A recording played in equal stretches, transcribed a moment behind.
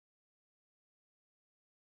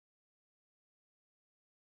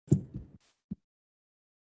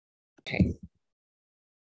Okay.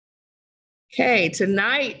 Okay,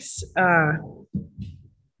 tonight's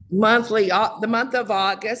monthly, the month of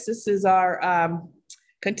August, this is our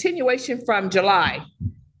continuation from July.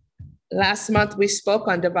 Last month, we spoke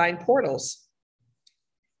on divine portals.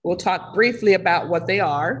 We'll talk briefly about what they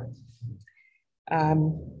are.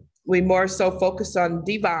 We more so focus on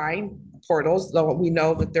divine portals, though we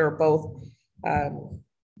know that there are both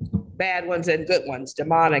bad ones and good ones,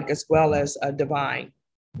 demonic as well as divine.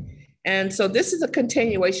 And so this is a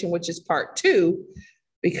continuation, which is part 2,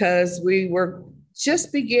 because we were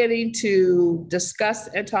just beginning to discuss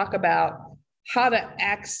and talk about how to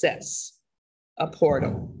access a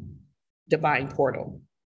portal, divine portal.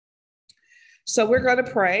 So we're going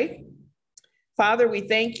to pray. Father, we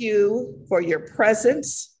thank you for your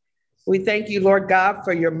presence. We thank you, Lord God,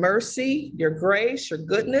 for your mercy, your grace, your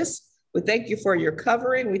goodness. We thank you for your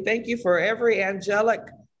covering. We thank you for every angelic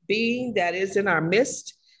being that is in our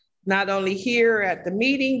midst, not only here at the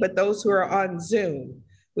meeting, but those who are on Zoom.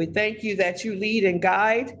 We thank you that you lead and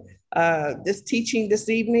guide this teaching this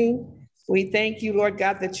evening. We thank you, Lord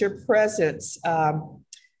God, that your presence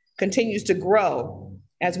continues to grow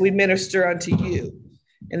as we minister unto you.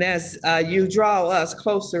 And as you draw us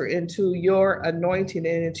closer into your anointing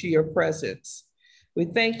and into your presence. We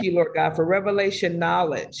thank you, Lord God, for revelation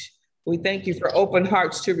knowledge. We thank you for open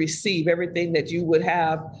hearts to receive everything that you would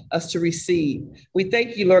have us to receive. We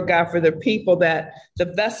thank you, Lord God, for the people the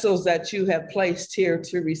vessels that you have placed here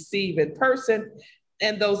to receive in person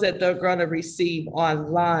and those that they're going to receive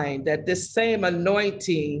online, that this same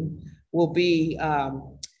anointing will be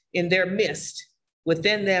in their midst,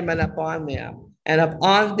 within them and upon them, and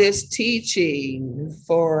upon this teaching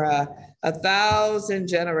for 1,000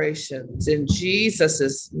 generations. In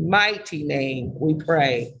Jesus's mighty name, we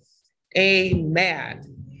pray.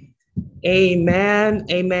 Amen. Amen.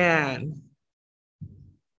 Amen.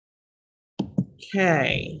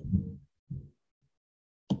 Okay.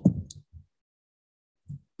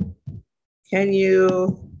 Can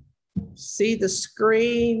you see the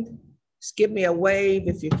screen? Just give me a wave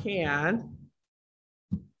if you can.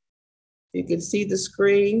 You can see the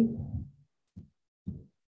screen.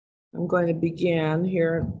 I'm going to begin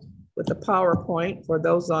here with the PowerPoint for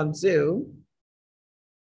those on Zoom.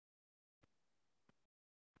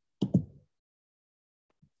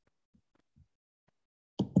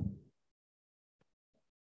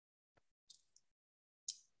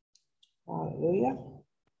 Hallelujah.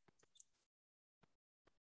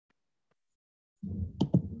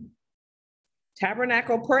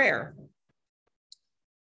 Tabernacle prayer.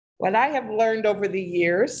 What I have learned over the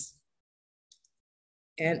years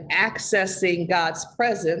in accessing God's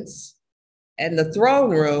presence and the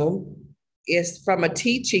throne room is from a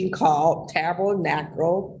teaching called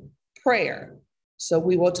tabernacle prayer. So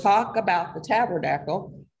we will talk about the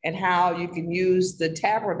tabernacle and how you can use the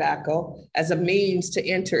tabernacle as a means to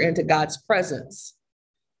enter into God's presence.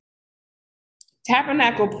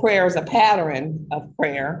 Tabernacle prayer is a pattern of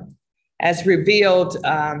prayer as revealed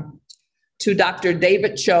to Dr.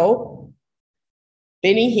 David Cho,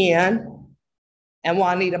 Benny Hinn, and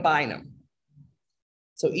Juanita Bynum.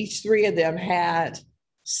 So each 3 of them had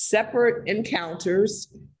separate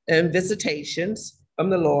encounters and visitations from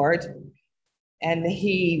the Lord, and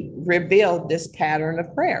he revealed this pattern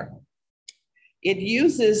of prayer. It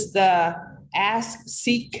uses the ask,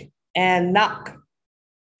 seek, and knock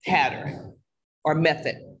pattern or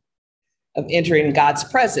method of entering God's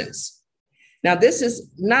presence. Now, this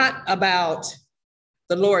is not about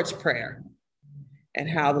the Lord's Prayer and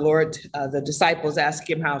how the disciples ask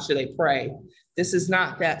him, how should they pray? This is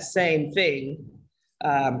not that same thing.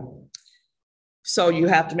 So you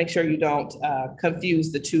have to make sure you don't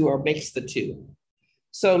confuse the two or mix the two.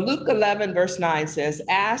 So Luke 11, verse 9 says,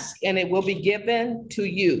 ask and it will be given to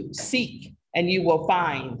you. Seek and you will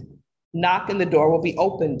find. Knock and the door will be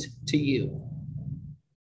opened to you.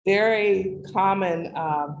 Very common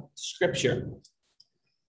scripture.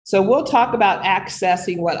 So we'll talk about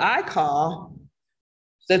accessing what I call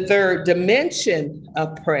the third dimension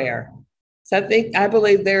of prayer. So I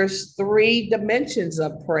believe there's 3 dimensions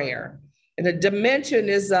of prayer. And a dimension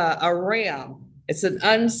is a realm. It's an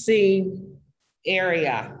unseen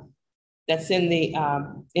area that's in the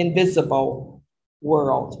invisible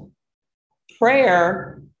world.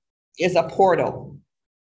 Prayer is a portal.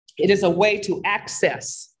 It is a way to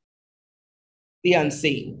access the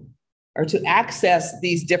unseen, or to access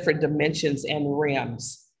these different dimensions and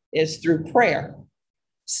realms is through prayer.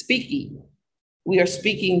 Speaking. We are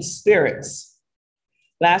speaking spirits.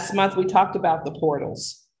 Last month, we talked about the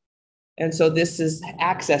portals. And so this is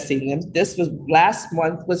accessing them. Last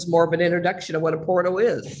month was more of an introduction of what a portal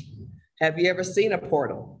is. Have you ever seen a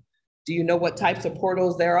portal? Do you know what types of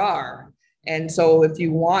portals there are? And so if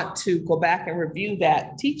you want to go back and review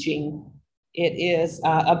that teaching, it is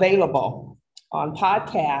available on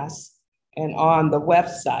podcasts and on the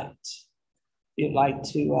website. If you'd like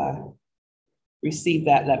to receive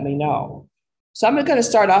that, let me know. So I'm going to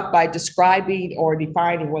start off by describing or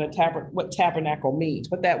defining what tabernacle means,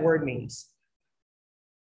 what that word means.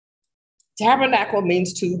 Tabernacle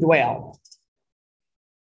means to dwell.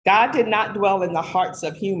 God did not dwell in the hearts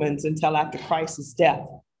of humans until after Christ's death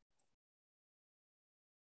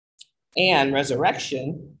and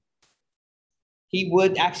resurrection. He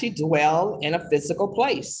would actually dwell in a physical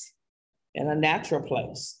place, in a natural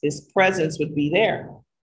place. His presence would be there,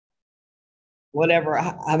 whatever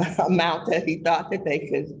amount that he thought that they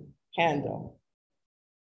could handle.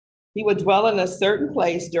 He would dwell in a certain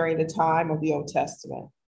place during the time of the Old Testament.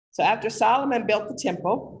 So after Solomon built the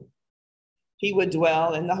temple, he would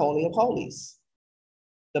dwell in the Holy of Holies,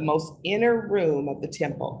 the most inner room of the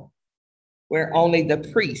temple, where only the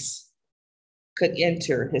priests could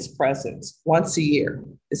enter his presence once a year.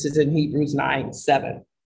 This is in Hebrews 9:7.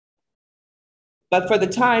 But for the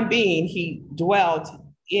time being, he dwelt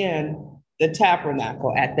in the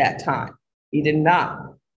tabernacle at that time. He did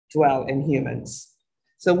not dwell in humans.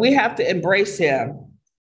 So we have to embrace him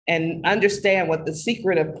and understand what the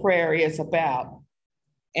secret of prayer is about.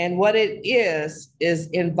 And what it is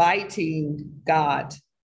inviting God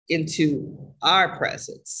into our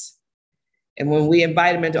presence. And when we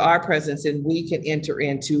invite him into our presence, then we can enter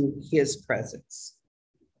into his presence.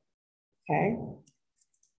 Okay?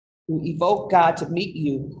 You evoke God to meet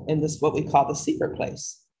you in this, what we call the secret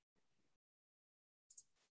place.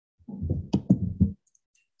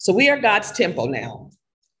 So we are God's temple now.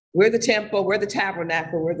 We're the temple, we're the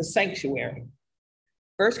tabernacle, we're the sanctuary.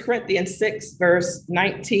 1 Corinthians 6, verse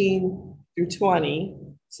 19 through 20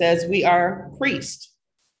 says we are priests.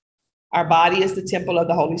 Our body is the temple of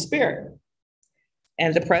the Holy Spirit.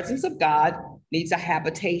 And the presence of God needs a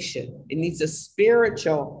habitation. It needs a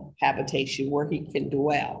spiritual habitation where he can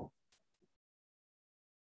dwell.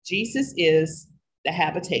 Jesus is the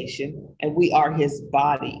habitation, and we are his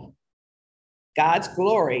body. God's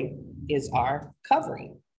glory is our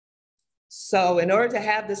covering. So in order to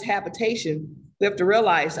have this habitation, we have to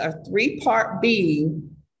realize our three-part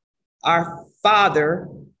being, our Father,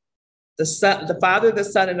 the Son,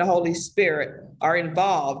 and the Holy Spirit are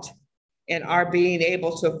involved in our being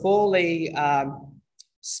able to fully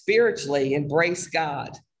spiritually embrace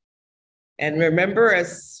God. And remember,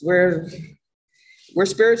 as we're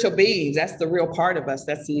spiritual beings, that's the real part of us,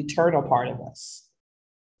 that's the eternal part of us.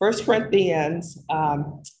 1 Corinthians,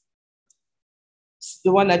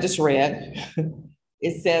 the one I just read,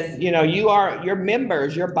 it says, your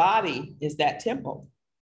members, your body is that temple.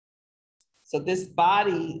 So this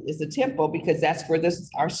body is a temple because that's where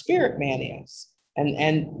our spirit man is.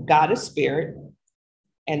 And God is spirit,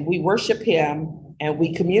 and we worship him and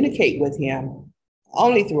we communicate with him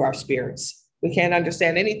only through our spirits. We can't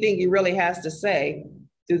understand anything he really has to say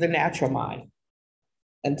through the natural mind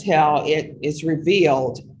until it is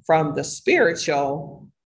revealed from the spiritual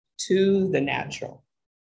to the natural.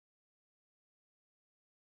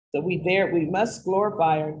 So we must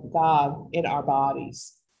glorify God in our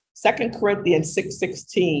bodies. 2 Corinthians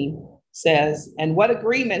 6:16 says, and what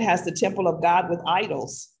agreement has the temple of God with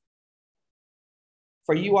idols?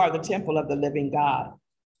 For you are the temple of the living God.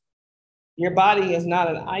 Your body is not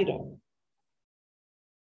an idol.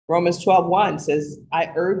 Romans 12:1 says,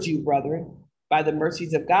 I urge you, brethren, by the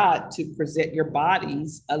mercies of God, to present your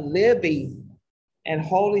bodies a living and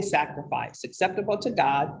holy sacrifice, acceptable to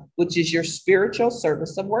God, which is your spiritual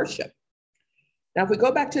service of worship. Now, if we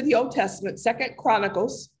go back to the Old Testament, 2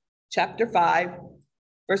 Chronicles chapter 5,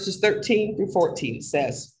 verses 13 through 14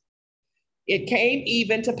 says, it came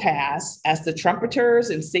even to pass, as the trumpeters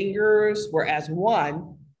and singers were as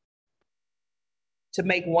one, to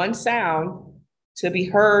make one sound, to be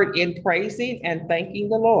heard in praising and thanking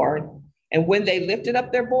the Lord. And when they lifted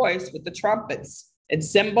up their voice with the trumpets and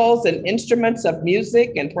cymbals and instruments of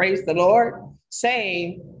music and praised the Lord,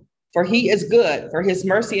 saying, for he is good, for his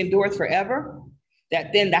mercy endureth forever,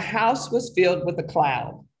 that then the house was filled with a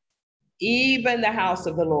cloud, even the house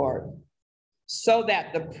of the Lord, so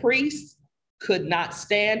that the priests could not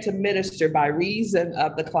stand to minister by reason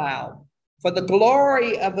of the cloud, for the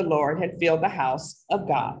glory of the Lord had filled the house of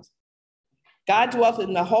God. God dwelt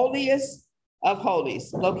in the holiest of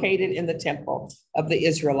holies, located in the temple of the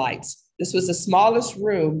Israelites. This was the smallest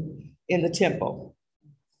room in the temple.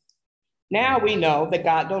 Now we know that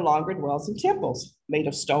God no longer dwells in temples made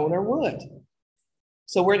of stone or wood.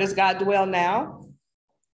 So where does God dwell now?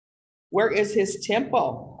 Where is his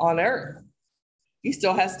temple on earth? He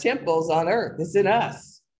still has temples on earth. It's in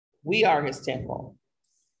us. We are his temple,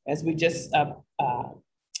 as we just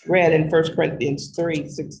read in 1 Corinthians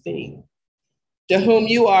 3:16. To whom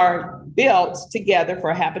you are built together for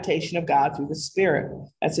a habitation of God through the Spirit.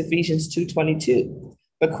 That's Ephesians 2:22.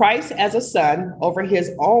 But Christ as a son over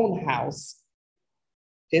his own house,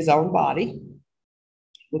 his own body,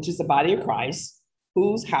 which is the body of Christ,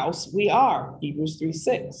 whose house we are, Hebrews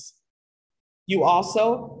 3:6. You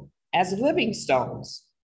also, as living stones,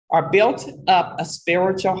 are built up a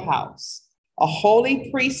spiritual house, a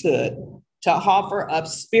holy priesthood to offer up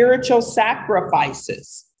spiritual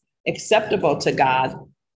sacrifices acceptable to God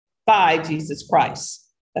by Jesus Christ.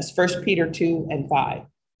 That's 1 Peter 2:5.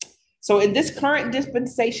 So in this current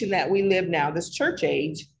dispensation that we live now, this church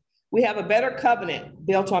age, we have a better covenant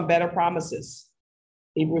built on better promises.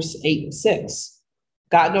 Hebrews 8:6.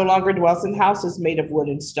 God no longer dwells in houses made of wood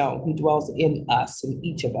and stone. He dwells in us, in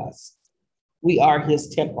each of us. We are his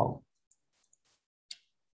temple.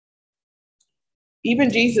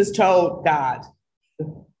 Even Jesus told God,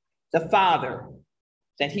 the Father,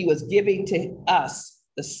 that he was giving to us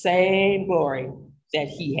the same glory that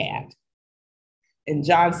he had. In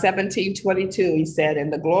John 17:22, he said,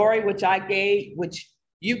 "And the glory which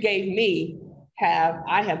you gave me,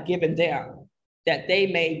 I have given them, that they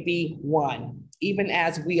may be one, even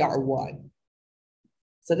as we are one."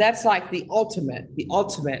 So that's like the ultimate. The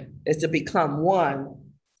ultimate is to become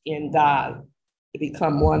one in God, to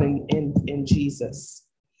become one in Jesus.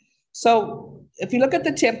 So if you look at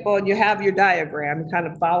the temple and you have your diagram, kind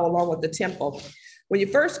of follow along with the temple. When you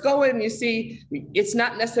first go in, you see it's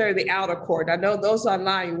not necessarily the outer court. I know those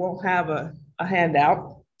online, you won't have a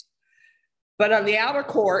handout. But on the outer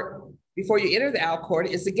court, before you enter the outer court,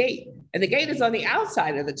 is the gate. And the gate is on the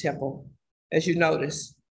outside of the temple, as you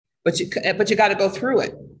notice. But you got to go through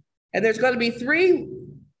it. And there's going to be three,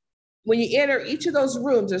 when you enter each of those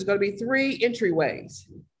rooms, there's going to be three entryways.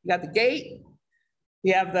 You got the gate,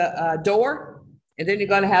 you have the door, and then you're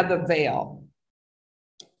going to have the veil.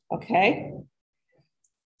 Okay?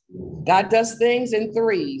 God does things in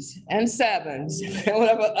 3s and 7s, and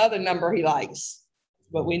whatever other number he likes.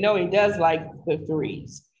 But we know he does like the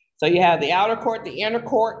 3s. So you have the outer court, the inner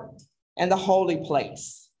court, and the holy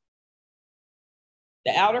place.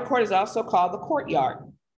 The outer court is also called the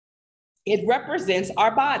courtyard. It represents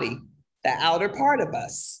our body, the outer part of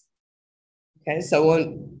us. Okay,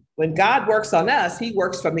 so when God works on us, he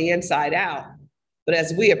works from the inside out. But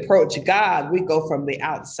as we approach God, we go from the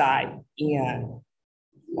outside in.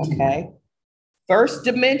 Okay. First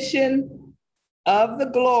dimension of the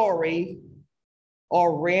glory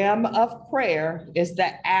or realm of prayer is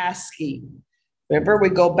the asking. Remember, we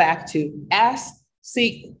go back to ask,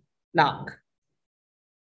 seek, knock.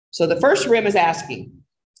 So the first rim is asking.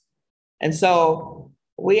 And so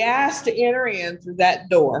we ask to enter in through that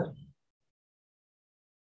door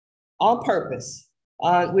on purpose.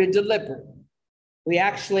 We're deliberate. We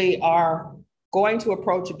actually are going to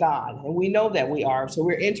approach God, and we know that we are. So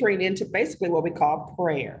we're entering into basically what we call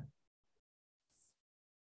prayer.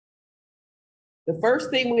 The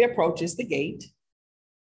first thing we approach is the gate.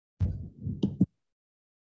 The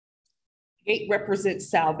gate represents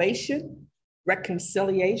salvation,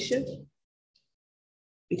 reconciliation,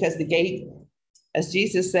 because the gate, as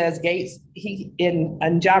Jesus says, gates, in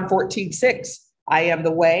John 14:6, I am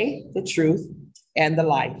the way, the truth, and the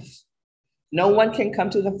life. No one can come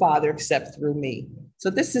to the Father except through me. So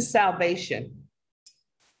this is salvation.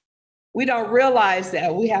 We don't realize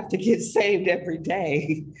that we have to get saved every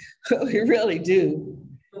day. We really do.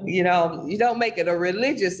 You know, you don't make it a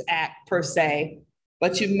religious act per se,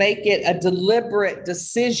 but you make it a deliberate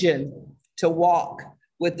decision to walk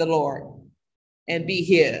with the Lord and be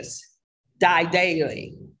his. Die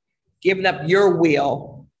daily, giving up your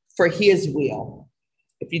will for his will.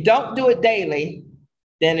 If you don't do it daily,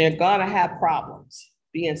 then you're gonna have problems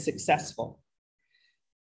being successful.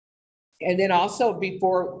 And then also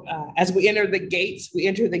before, as we enter the gates, we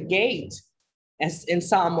enter the gate, as in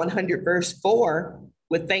Psalm 100 verse 4,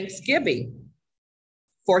 with thanksgiving,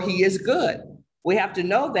 for he is good. We have to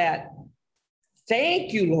know that.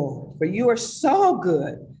 Thank you, Lord, for you are so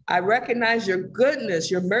good. I recognize your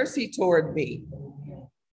goodness, your mercy toward me.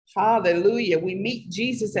 Hallelujah. We meet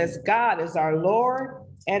Jesus as God, as our Lord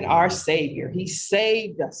and our Savior. He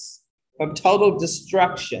saved us from total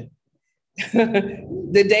destruction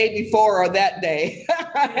the day before or that day,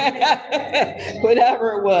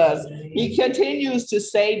 whatever it was. He continues to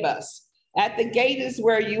save us. At the gate is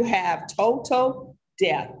where you have total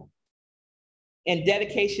death and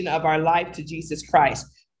dedication of our life to Jesus Christ.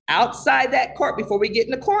 Outside that court, before we get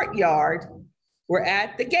in the courtyard, we're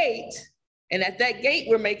at the gate. And at that gate,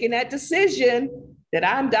 we're making that decision that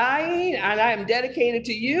I'm dying and I am dedicated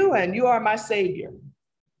to you and you are my savior.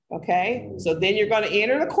 Okay, so then you're going to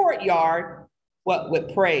enter the courtyard, what,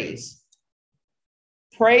 with praise.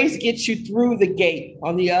 Praise gets you through the gate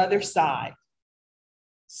on the other side.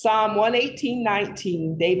 Psalm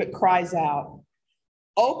 118:19, David cries out,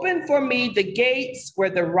 open for me the gates where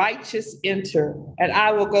the righteous enter, and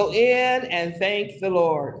I will go in and thank the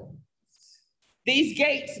Lord. These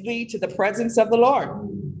gates lead to the presence of the Lord,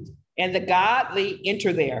 and the godly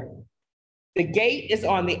enter there. The gate is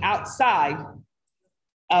on the outside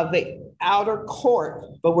of the outer court,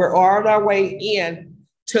 but we're on our way in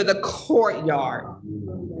to the courtyard.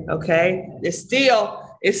 Okay, it's still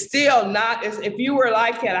not as if you were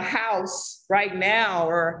like at a house right now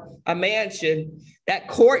or a mansion. That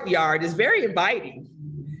courtyard is very inviting.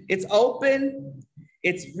 It's open.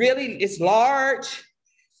 It's large.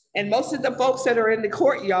 And most of the folks that are in the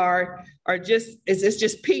courtyard are it's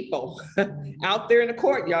just people out there in the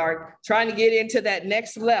courtyard trying to get into that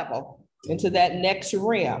next level, into that next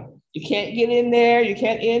realm. You can't get in there. You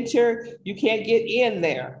can't enter. You can't get in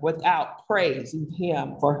there without praising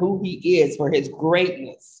him for who he is, for his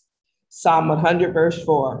greatness. Psalm 100, verse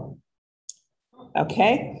 4.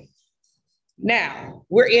 Okay. Now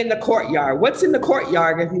we're in the courtyard. What's in the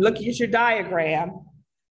courtyard? If you look at your diagram,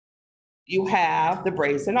 you have the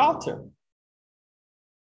brazen altar.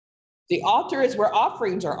 The altar is where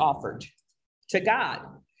offerings are offered to God.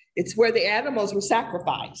 It's where the animals were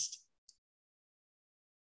sacrificed.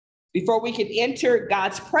 Before we can enter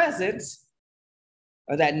God's presence,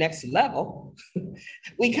 or that next level,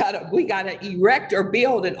 we gotta erect or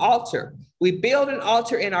build an altar. We build an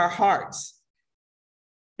altar in our hearts.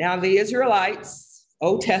 Now the Israelites,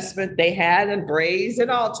 Old Testament, they had a brazen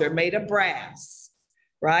altar made of brass,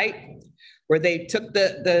 right? Where they took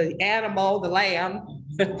the animal, the lamb,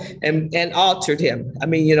 and altered him.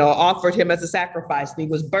 Offered him as a sacrifice, and he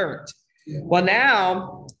was burnt. Well,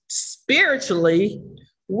 now spiritually,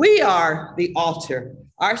 we are the altar.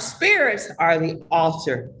 Our spirits are the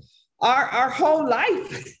altar. Our whole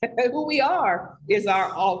life, who we are, is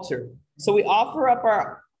our altar. So we offer up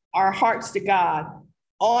our hearts to God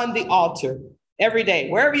on the altar every day.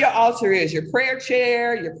 Wherever your altar is, your prayer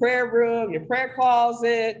chair, your prayer room, your prayer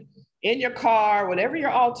closet, in your car, whatever your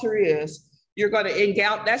altar is, you're going to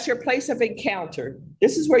encounter. That's your place of encounter.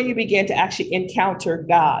 This is where you begin to actually encounter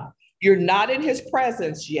God. You're not in his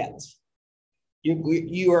presence yet.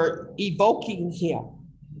 You are evoking him.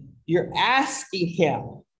 You're asking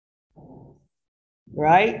him,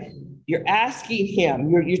 right? You're asking him.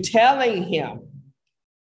 You're telling him,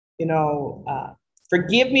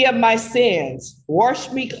 forgive me of my sins.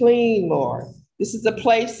 Wash me clean, Lord. This is a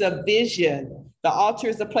place of vision. The altar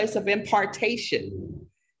is a place of impartation.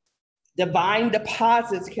 Divine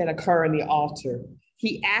deposits can occur in the altar.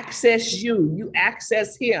 He accesses you. You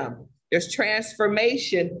access him. There's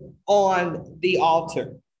transformation on the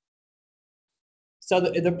altar. So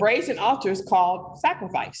the brazen altar is called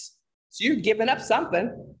sacrifice. So you're giving up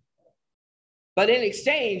something, but in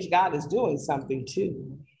exchange, God is doing something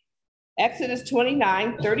too. Exodus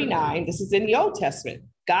 29:39, this is in the Old Testament.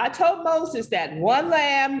 God told Moses that one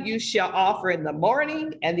lamb you shall offer in the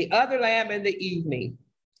morning and the other lamb in the evening.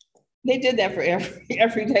 They did that for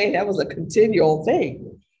every day. That was a continual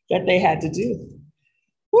thing that they had to do.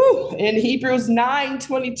 In Hebrews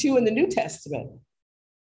 9:22 in the New Testament.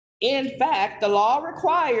 In fact, the law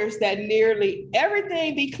requires that nearly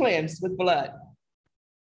everything be cleansed with blood.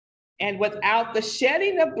 And without the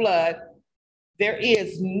shedding of blood, there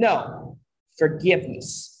is no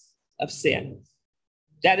forgiveness of sin.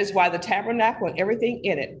 That is why the tabernacle and everything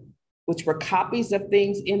in it, which were copies of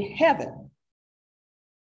things in heaven,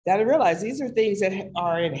 got to realize these are things that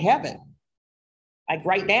are in heaven, like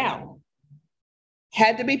right now,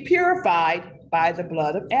 had to be purified by the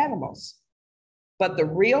blood of animals. But the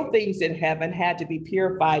real things in heaven had to be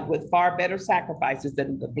purified with far better sacrifices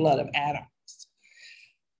than the blood of animals.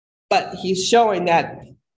 But he's showing that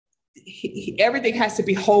everything has to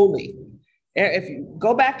be holy. If you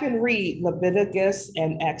go back and read Leviticus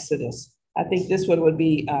and Exodus, I think this one would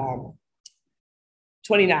be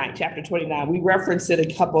 29, chapter 29. We referenced it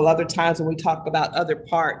a couple other times when we talk about other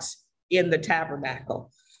parts in the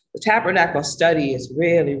tabernacle. The tabernacle study is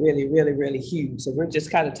really, really, really, really huge. So we're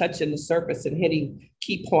just kind of touching the surface and hitting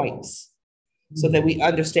key points so that we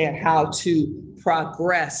understand how to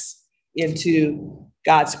progress into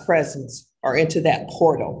God's presence or into that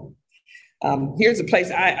portal. Here's a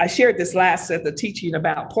place I shared this last at the teaching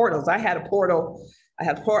about portals. I have a portal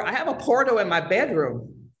in my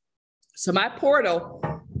bedroom. So my portal,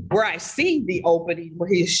 where I see the opening, where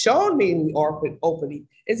he's shown me the opening,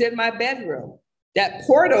 is in my bedroom. That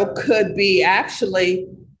portal could be actually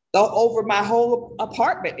over my whole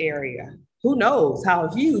apartment area. Who knows how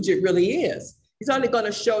huge it really is? He's only going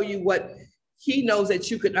to show you what he knows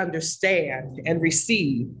that you could understand and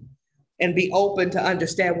receive and be open to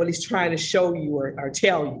understand what he's trying to show you or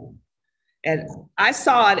tell you. And I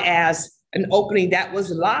saw it as an opening that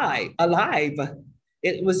was alive.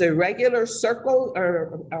 It was a regular circle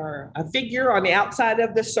or a figure on the outside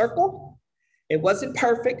of the circle. It wasn't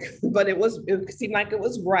perfect, but it seemed like it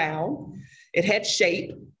was round. It had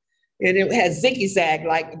shape and it had zigzag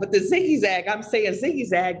but the zigzag, I'm saying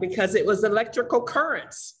zigzag because it was electrical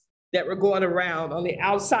currents that were going around on the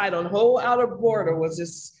outside, on the whole outer border was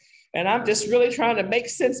just, and I'm just really trying to make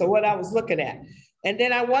sense of what I was looking at. And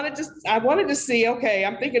then I wanted to see, okay,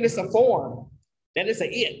 I'm thinking it's a form. Then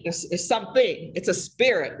it's something, it's a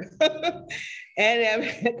spirit. And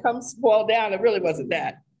it comes boiled down, it really wasn't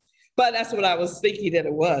that. But that's what I was thinking that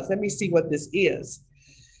it was. Let me see what this is.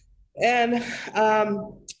 And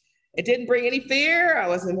it didn't bring any fear. I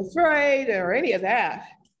wasn't afraid or any of that.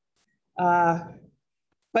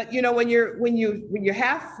 But you know, when you're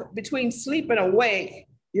half between sleep and awake,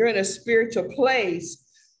 you're in a spiritual place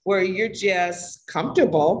where you're just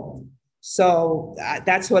comfortable. So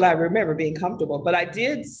that's what I remember, being comfortable. But I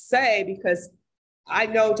did say, because I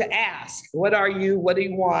know to ask, what are you? What do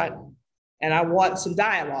you want? And I want some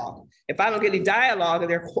dialogue. If I don't get any dialogue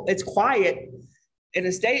and it's quiet and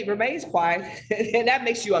the state remains quiet, and that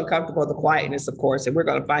makes you uncomfortable, the quietness, of course. And we're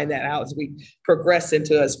going to find that out as we progress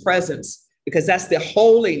into his presence, because that's the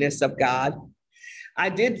holiness of God. I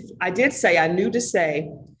did say, I knew to say,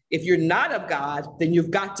 if you're not of God, then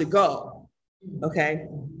you've got to go. Okay.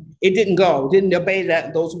 It didn't go, didn't obey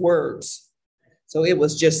those words. So it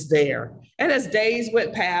was just there. And as days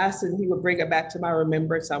went past and he would bring it back to my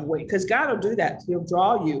remembrance, I'm waiting, because God will do that. He'll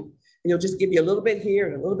draw you. He'll just give you a little bit here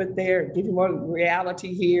and a little bit there, and give you more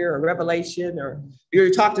reality here or revelation, or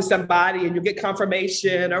you talk to somebody and you get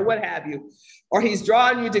confirmation or what have you. Or he's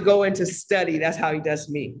drawing you to go into study. That's how he does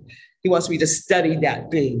me. He wants me to study that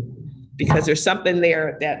thing because there's something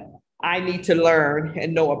there that I need to learn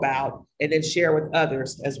and know about and then share with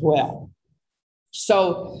others as well.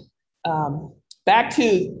 So back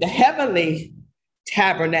to the heavenly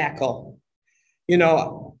tabernacle, you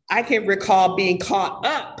know, I can recall being caught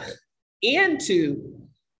up into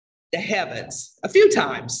the heavens a few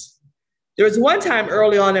times. There was one time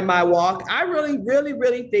early on in my walk, I really, really,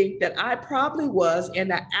 really think that I probably was in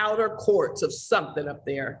the outer courts of something up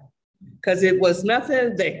there, because it was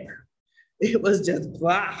nothing there. It was just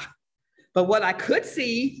blah. But what I could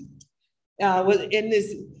see was in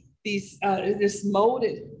this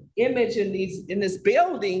molded image in this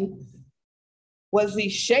building was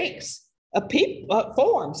these shapes of people,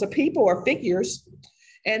 forms of people or figures,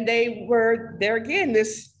 and they were there again.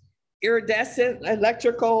 This iridescent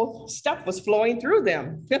electrical stuff was flowing through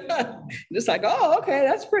them. It's like, oh, okay,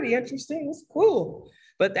 that's pretty interesting. It's cool.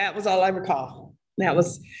 But that was all I recall. That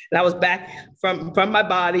was back from my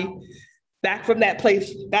body, back from that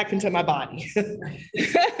place, back into my body.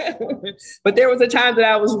 But there was a time that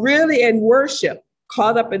I was really in worship,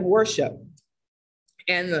 caught up in worship.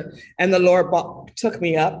 And the Lord took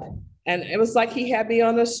me up, and it was like he had me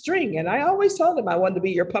on a string. And I always told him I wanted to be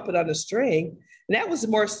your puppet on a string. And that was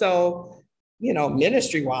more so, you know,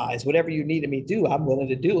 ministry wise, whatever you needed me to do, I'm willing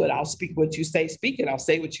to do it. I'll speak what you say, speak it. I'll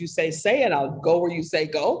say what you say, say it. I'll go where you say,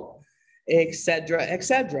 go, et cetera, et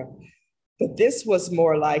cetera. But this was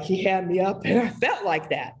more like he had me up, and I felt like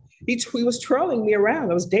that. He was twirling me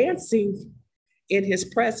around. I was dancing in his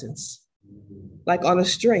presence, like on a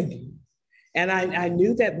string. And I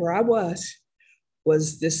knew that where I was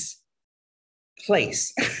this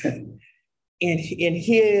place in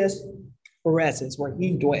his presence, where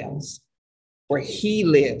he dwells, where he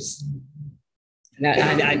lives. And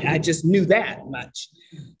I just knew that much.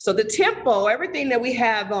 So the temple, everything that we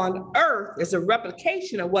have on earth is a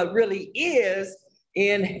replication of what really is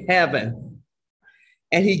in heaven.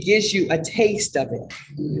 And he gives you a taste of it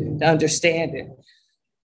to understand it.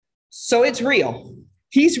 So it's real.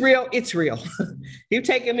 He's real, it's real. You've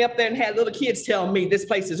taken me up there and had little kids tell me this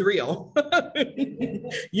place is real.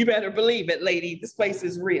 You better believe it, lady, this place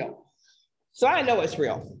is real. So I know it's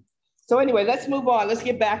real. So anyway, let's move on. Let's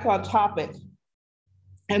get back on topic.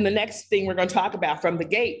 And the next thing we're going to talk about from the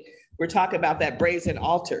gate, we're talking about that brazen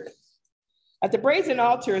altar. At the brazen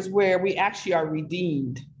altar is where we actually are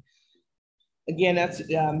redeemed. Again, that's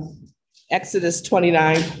Exodus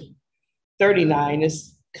 29:39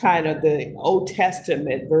 is kind of the Old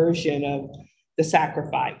Testament version of the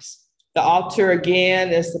sacrifice. The altar,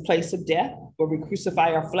 again, is the place of death where we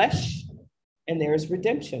crucify our flesh, and there is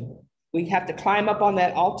redemption. We have to climb up on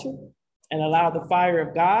that altar and allow the fire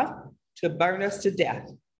of God to burn us to death,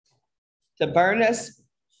 to burn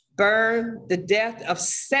the death of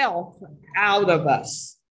self out of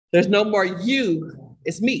us. There's no more you,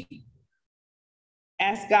 it's me.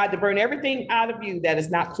 Ask God to burn everything out of you that is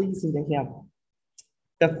not pleasing to him.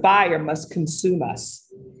 The fire must consume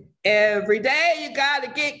us. Every day you got to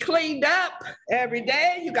get cleaned up. Every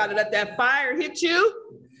day you got to let that fire hit you.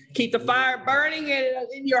 Keep the fire burning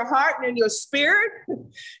in your heart and in your spirit.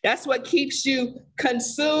 That's what keeps you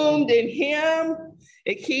consumed in him.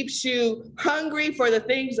 It keeps you hungry for the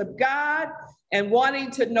things of God and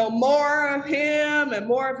wanting to know more of him and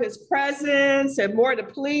more of his presence and more to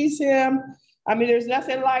please him. I mean, there's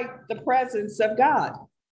nothing like the presence of God.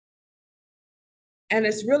 And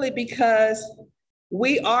it's really because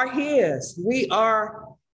we are his. We are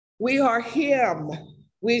him.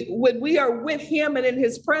 When we are with him and in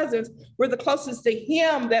his presence, we're the closest to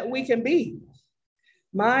him that we can be.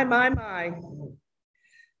 My.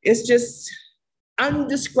 It's just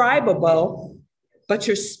undescribable, but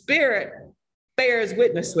your spirit bears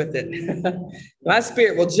witness with it. My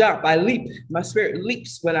spirit will jump. I leap. My spirit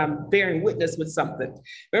leaps when I'm bearing witness with something.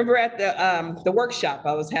 Remember at the workshop,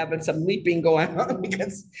 I was having some leaping going on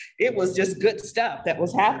because it was just good stuff that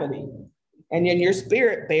was happening. And then your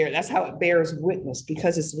spirit that's how it bears witness,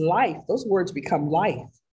 because it's life. Those words become life,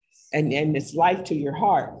 and it's life to your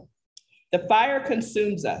heart. The fire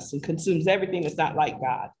consumes us and consumes everything that's not like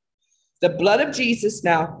God. The blood of Jesus,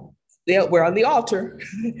 now, we're on the altar.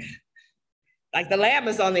 Like the lamb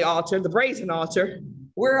is on the altar, the brazen altar.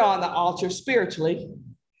 We're on the altar spiritually.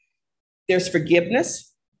 There's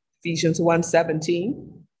forgiveness, Ephesians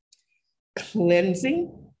 1:17.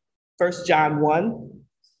 Cleansing, 1 John 1,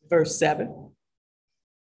 verse 7.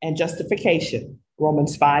 And justification,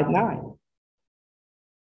 Romans 5:9.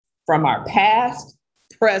 From our past,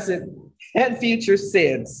 present, and future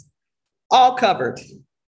sins, all covered.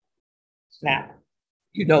 Now,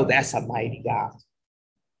 you know that's a mighty God.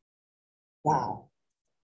 Wow.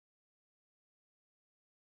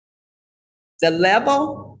 The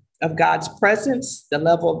level of God's presence, the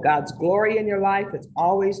level of God's glory in your life is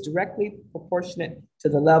always directly proportionate to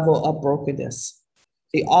the level of brokenness.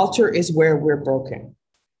 The altar is where we're broken.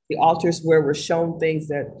 The altar is where we're shown things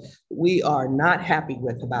that we are not happy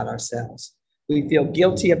with about ourselves. We feel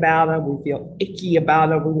guilty about them. We feel icky about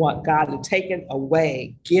them. We want God to take it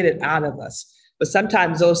away, get it out of us. But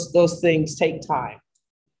sometimes those things take time.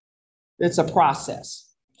 It's a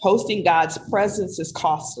process. Hosting God's presence is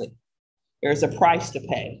costly. There's a price to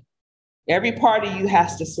pay. Every part of you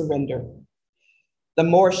has to surrender. The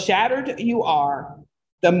more shattered you are,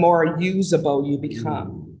 the more usable you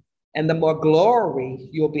become, and the more glory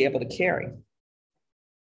you'll be able to carry.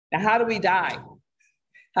 Now, how do we die?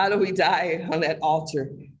 How do we die on that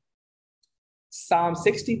altar? Psalm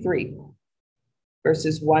 63,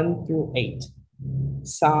 verses 1 through 8.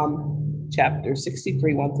 Psalm chapter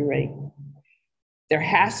 63, 1 through 8.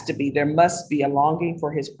 There must be a longing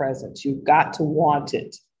for his presence. You've got to want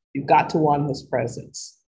it. You've got to want his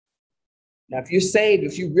presence. Now, if you're saved,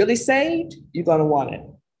 if you're really saved, you're going to want it.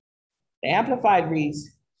 The Amplified reads,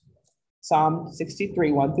 Psalm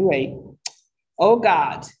 63, 1 through 8. Oh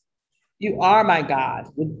God, you are my God.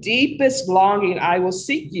 With deepest longing, I will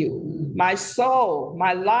seek you. My soul,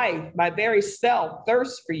 my life, my very self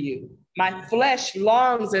thirsts for you. My flesh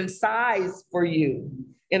longs and sighs for you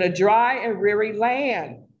in a dry and weary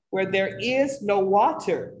land where there is no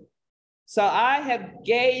water. So I have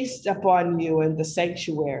gazed upon you in the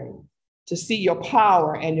sanctuary to see your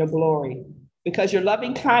power and your glory, because your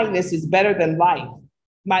loving kindness is better than life.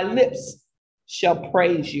 My lips shall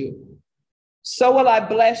praise you. So will I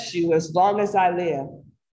bless you as long as I live.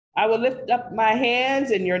 I will lift up my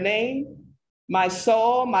hands in your name. My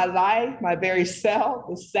soul, my life, my very self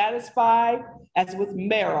is satisfied as with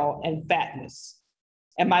marrow and fatness.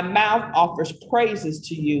 And my mouth offers praises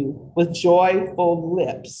to you with joyful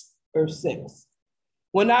lips. Verse 6.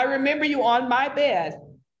 When I remember you on my bed,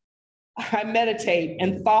 I meditate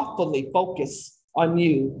and thoughtfully focus on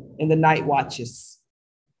you in the night watches.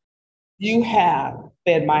 You have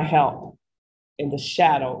been my help in the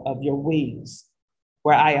shadow of your wings,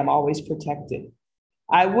 where I am always protected.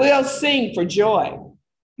 I will sing for joy.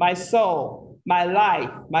 My soul, my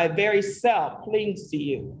life, my very self clings to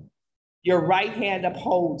you. Your right hand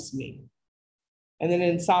upholds me. And then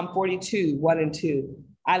in Psalm 42, 1 and 2,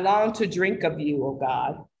 I long to drink of you, O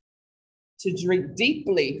God, to drink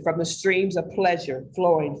deeply from the streams of pleasure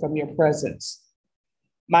flowing from your presence.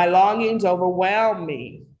 My longings overwhelm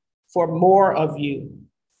me for more of you.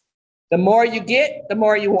 The more you get, the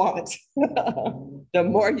more you want. The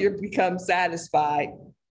more you become satisfied.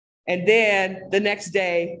 And then the next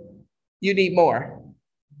day, you need more.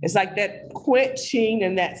 It's like that quenching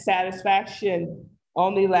and that satisfaction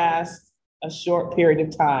only lasts a short period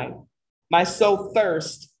of time. My soul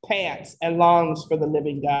thirsts, pants, and longs for the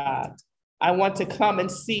living God. I want to come and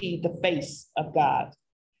see the face of God.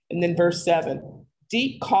 And then verse 7,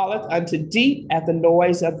 deep calleth unto deep at the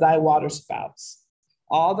noise of thy waterspouts.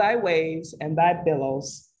 All thy waves and thy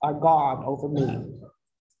billows are gone over me.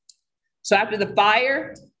 So after the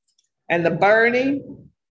fire and the burning,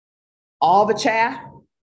 all the chaff,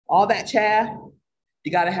 all that chaff,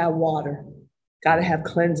 you got to have water, got to have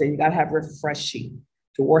cleansing, you got to have refreshing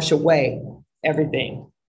to wash away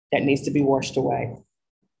everything that needs to be washed away.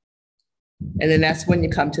 And then that's when you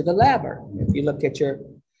come to the laver. If you look at your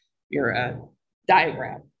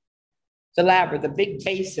diagram, the laver, the big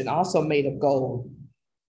basin, also made of gold.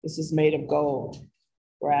 This is made of gold,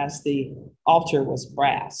 whereas the altar was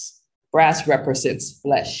brass. Brass represents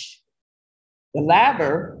flesh. The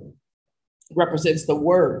laver represents the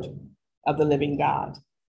word of the living God.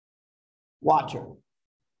 Water.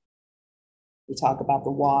 We talk about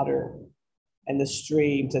the water and the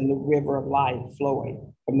streams and the river of life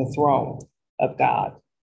flowing from the throne of God,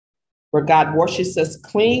 where God washes us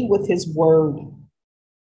clean with his word.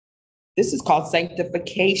 This is called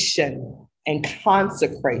sanctification and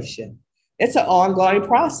consecration. It's an ongoing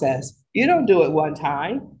process. You don't do it one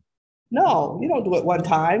time. No, you don't do it one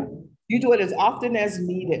time. You do it as often as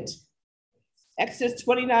needed. Exodus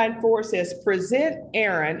 29:4 says, present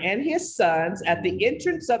Aaron and his sons at the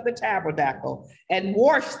entrance of the tabernacle and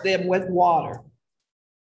wash them with water.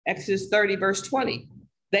 Exodus 30, verse 20.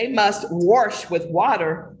 They must wash with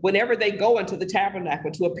water whenever they go into the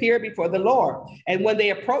tabernacle to appear before the Lord, and when they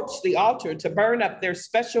approach the altar to burn up their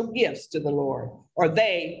special gifts to the Lord, or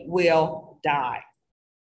they will die.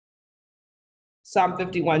 Psalm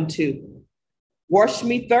 51:2. Wash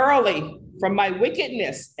me thoroughly from my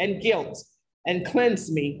wickedness and guilt, and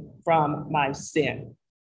cleanse me from my sin.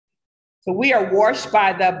 So we are washed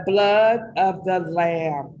by the blood of the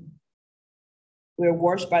Lamb. We're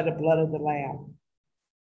washed by the blood of the Lamb.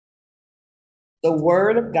 The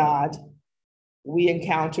word of God, we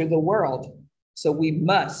encounter the world. So we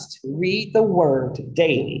must read the word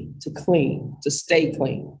daily to clean, to stay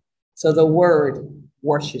clean. So the word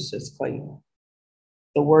washes us clean.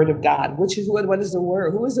 The word of God, which is what is the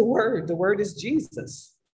word? Who is the word? The word is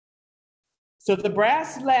Jesus. So the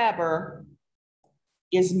brass laver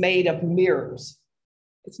is made of mirrors.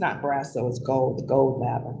 It's not brass, though, it's gold, the gold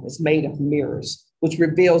laver. It's made of mirrors, which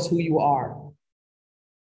reveals who you are.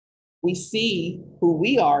 We see who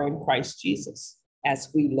we are in Christ Jesus as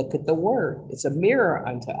we look at the word. It's a mirror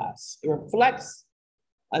unto us. It reflects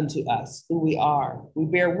unto us who we are. We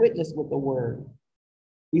bear witness with the word.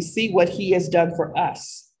 We see what he has done for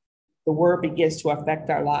us. The word begins to affect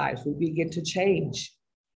our lives. We begin to change.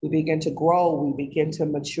 We begin to grow. We begin to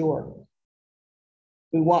mature.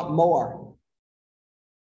 We want more.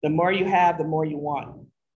 The more you have, the more you want.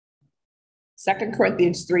 2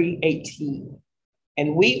 Corinthians 3:18.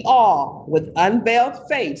 And we all, with unveiled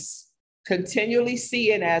face, continually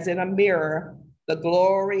seeing as in a mirror the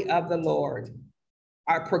glory of the Lord,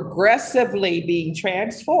 are progressively being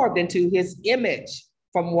transformed into his image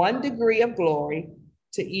from one degree of glory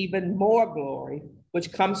to even more glory,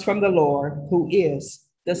 which comes from the Lord, who is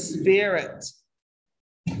the Spirit.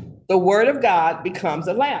 The word of God becomes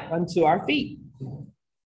a lamp unto our feet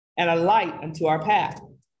and a light unto our path.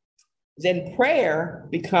 Then prayer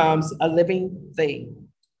becomes a living thing.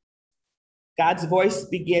 God's voice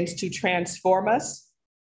begins to transform us,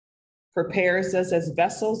 prepares us as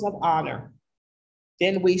vessels of honor.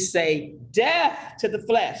 Then we say, death to the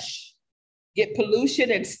flesh. Get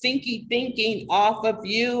pollution and stinky thinking off of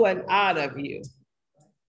you and out of you.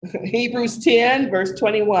 Hebrews 10, verse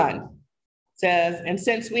 21 says, and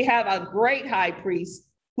since we have a great high priest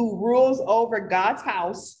who rules over God's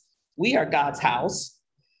house, we are God's house.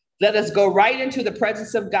 Let us go right into the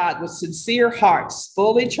presence of God with sincere hearts,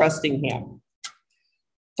 fully trusting him.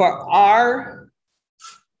 For our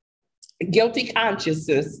guilty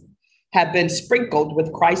consciences have been sprinkled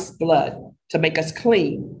with Christ's blood to make us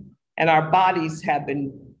clean, and our bodies have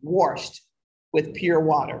been washed with pure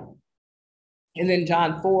water. And then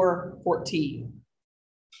John 4:14.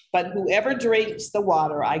 But whoever drinks the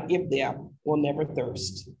water I give them will never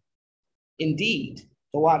thirst. Indeed,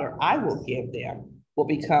 the water I will give them will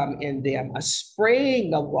become in them a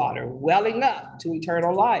spring of water welling up to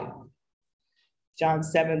eternal life. John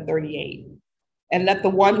 7:38. And let the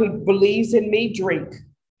one who believes in me drink,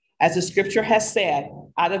 as the scripture has said,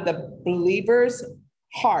 out of the believer's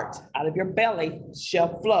heart, out of your belly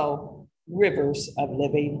shall flow rivers of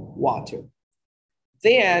living water.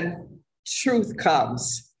 Then truth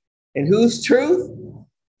comes. And whose truth?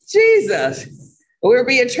 Jesus. We're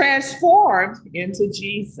being transformed into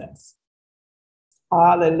Jesus.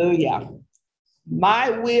 Hallelujah. My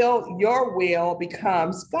will, your will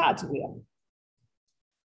becomes God's will.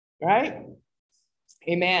 Right?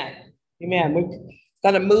 Amen. Amen. We're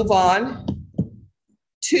going to move on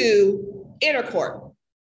to inner court.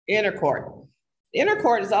 Inner court. Inner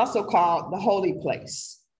court is also called the holy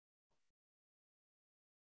place.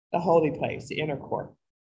 The holy place, the inner court.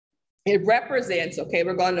 It represents, okay,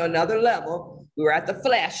 we're going to another level. We were at the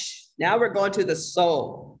flesh. Now we're going to the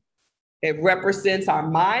soul. It represents our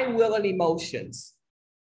mind, will, and emotions,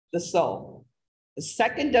 the soul. The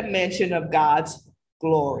second dimension of God's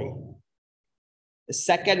glory. The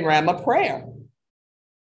second realm of prayer.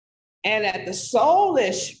 And at the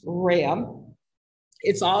soulish realm,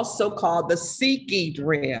 it's also called the seeking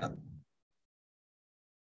realm.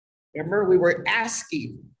 Remember, we were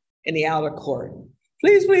asking in the outer court.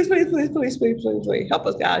 Please, please, please, please, please, please, please, please. Help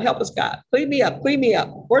us, God. Help us, God. Clean me up. Clean me up.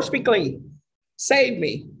 Wash me clean. Save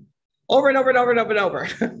me. Over and over and over and over and over.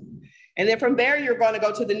 And then from there, you're going to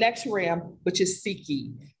go to the next realm, which is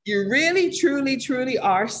seeking. You really, truly, truly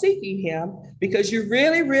are seeking him because you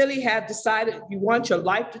really, really have decided you want your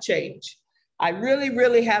life to change. I really,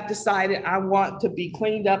 really have decided I want to be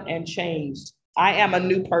cleaned up and changed. I am a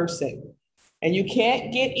new person. And you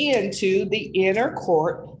can't get into the inner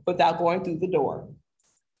court without going through the door.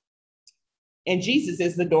 And Jesus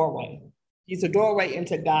is the doorway. He's a doorway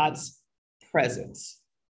into God's presence.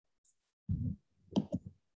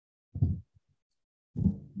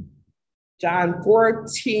 John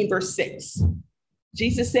 14, verse 6.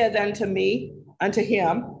 Jesus said unto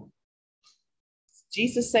him,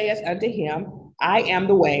 Jesus saith unto him, I am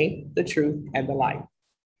the way, the truth, and the life.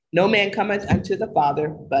 No man cometh unto the Father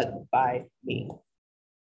but by me.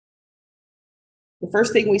 The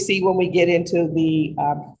first thing we see when we get into the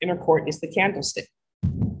inner court is the candlestick.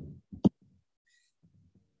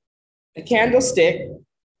 The candlestick,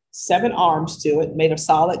 7 arms to it, made of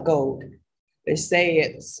solid gold. They say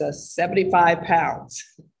it's 75 pounds,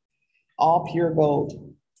 all pure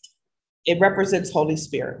gold. It represents Holy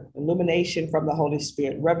Spirit, illumination from the Holy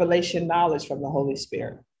Spirit, revelation knowledge from the Holy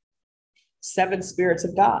Spirit. 7 spirits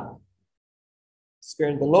of God.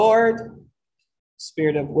 Spirit of the Lord,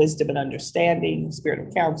 spirit of wisdom and understanding, spirit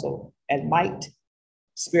of counsel and might,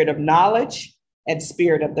 spirit of knowledge, and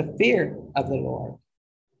spirit of the fear of the Lord.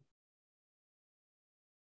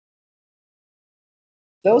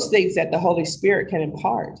 Those things that the Holy Spirit can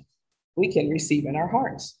impart, we can receive in our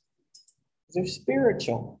hearts. They're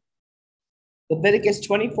spiritual. Leviticus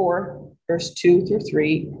 24, verse 2 through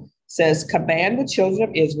 3 says, command the children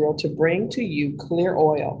of Israel to bring to you clear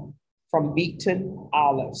oil from beaten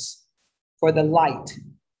olives for the light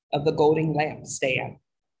of the golden lampstand,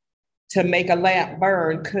 to make a lamp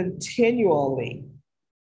burn continually.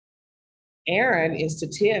 Aaron is to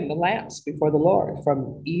tend the lamps before the Lord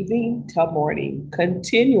from evening till morning,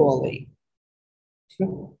 continually.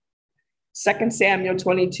 2 Samuel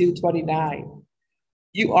 22:29.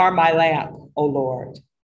 You are my lamp, O Lord.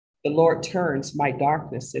 The Lord turns my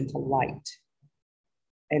darkness into light.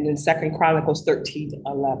 And in 2 Chronicles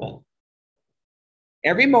 13:11.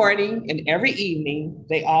 Every morning and every evening,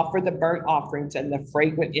 they offer the burnt offerings and the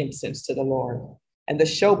fragrant incense to the Lord. And the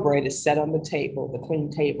showbread is set on the table, the clean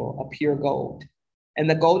table of pure gold. And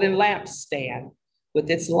the golden lampstand with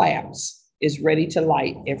its lamps is ready to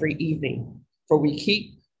light every evening, for we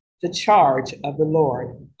keep the charge of the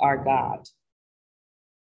Lord our God.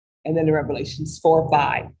 And then in Revelations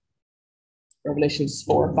 4:5. Revelations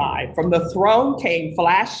 4:5. From the throne came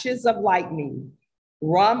flashes of lightning,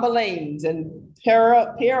 rumblings, and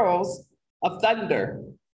peals of thunder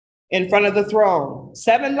in front of the throne.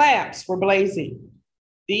 7 lamps were blazing.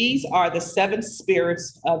 These are the 7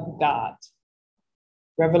 spirits of God.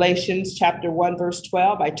 Revelations chapter 1, verse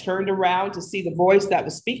 12. I turned around to see the voice that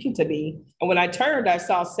was speaking to me. And when I turned, I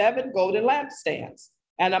saw 7 golden lampstands.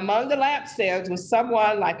 And among the lampstands was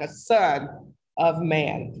someone like a son of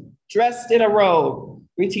man, dressed in a robe,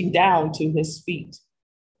 reaching down to his feet.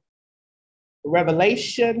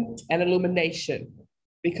 Revelation and illumination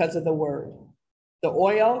because of the word. The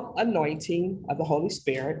oil anointing of the Holy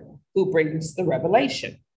Spirit who brings the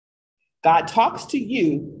revelation. God talks to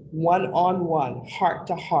you one-on-one, heart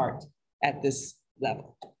to heart at this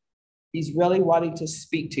level. He's really wanting to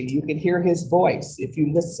speak to you. You can hear his voice if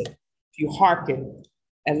you listen, if you hearken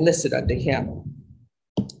and listen unto him.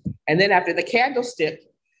 And then after the candlestick,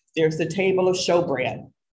 there's the table of showbread.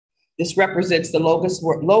 This represents the logos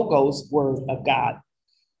word of God.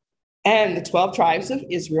 And the 12 tribes of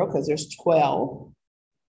Israel, because there's 12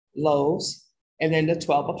 loaves, and then the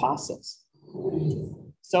 12 apostles.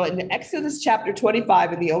 So in Exodus chapter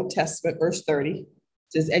 25 in the Old Testament, verse 30, it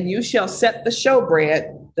says, and you shall set the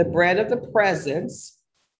showbread, the bread of the presence,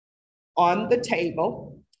 on the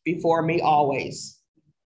table before me always.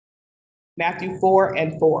 Matthew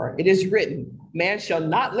 4:4. It is written, man shall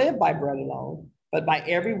not live by bread alone, but by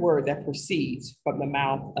every word that proceeds from the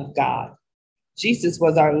mouth of God. Jesus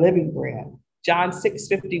was our living bread. John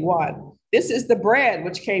 6:51. This is the bread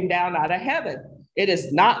which came down out of heaven. It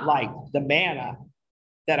is not like the manna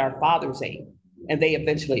that our fathers ate, and they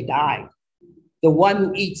eventually died. The one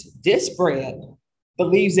who eats this bread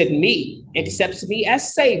believes in me, accepts me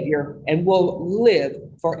as Savior, and will live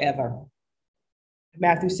forever.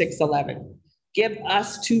 Matthew 6:11. Give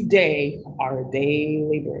us today our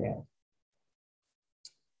daily bread.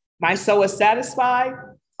 My soul is satisfied.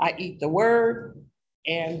 I eat the word,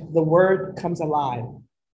 and the word comes alive.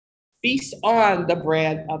 Feast on the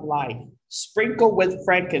bread of life. Sprinkle with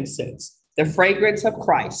frankincense. The fragrance of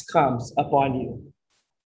Christ comes upon you.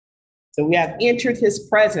 So we have entered his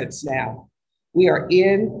presence now. We are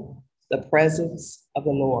in the presence of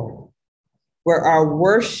the Lord, where our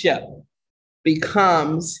worship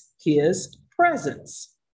becomes his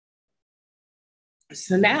presence.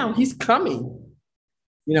 So now he's coming.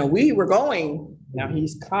 You know, we were going, now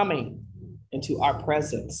he's coming into our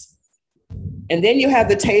presence. And then you have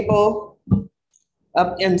the table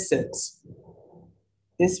of incense.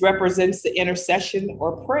 This represents the intercession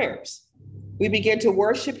or prayers. We begin to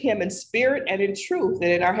worship him in spirit and in truth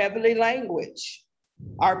and in our heavenly language.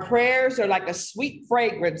 Our prayers are like a sweet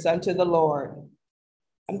fragrance unto the Lord.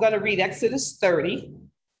 I'm going to read Exodus 30,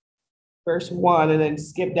 verse 1, and then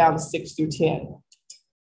skip down to 6 through 10.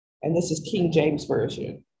 And this is King James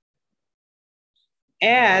Version.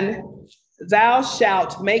 And thou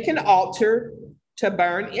shalt make an altar to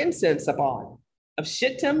burn incense upon. Of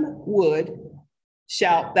shittim wood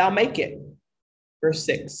shalt thou make it. Verse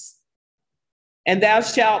 6. And thou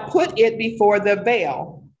shalt put it before the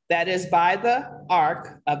veil that is by the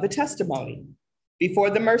ark of the testimony, before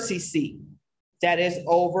the mercy seat that is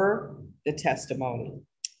over the testimony,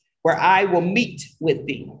 where I will meet with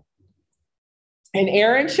thee. And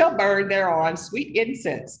Aaron shall burn thereon sweet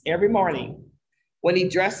incense every morning. When he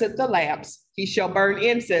dresseth the lamps, he shall burn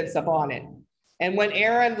incense upon it. And when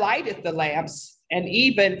Aaron lighteth the lamps, and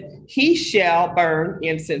even he shall burn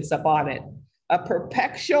incense upon it, a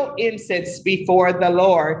perpetual incense before the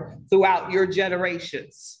Lord throughout your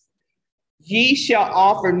generations. Ye shall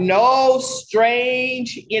offer no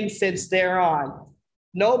strange incense thereon,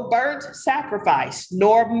 no burnt sacrifice,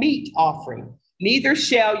 nor meat offering, neither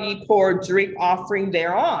shall ye pour drink offering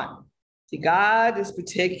thereon. See, God is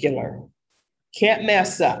particular, can't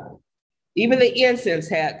mess up. Even the incense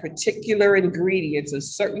had particular ingredients and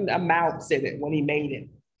certain amounts in it when he made it.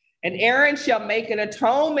 And Aaron shall make an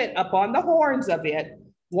atonement upon the horns of it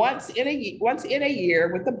once in a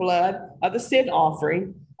year with the blood of the sin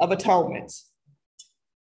offering of atonement.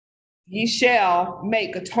 Ye shall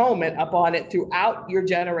make atonement upon it throughout your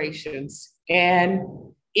generations, and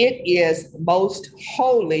it is most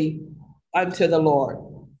holy unto the Lord.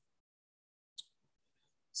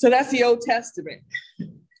 So that's the Old Testament.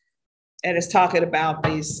 And it's talking about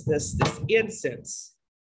this incense.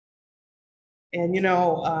 And, you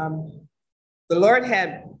know, the Lord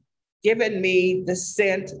had given me the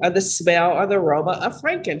scent or the smell or the aroma of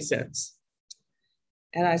frankincense.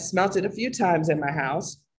 And I smelt it a few times in my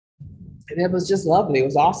house. And it was just lovely. It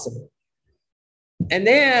was awesome. And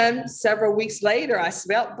then several weeks later, I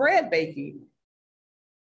smelled bread baking.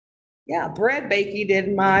 Yeah, bread baking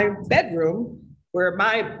in my bedroom where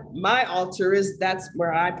my altar is. That's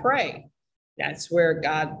where I pray. That's where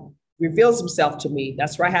God reveals himself to me.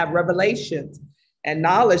 That's where I have revelations and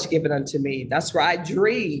knowledge given unto me. That's where I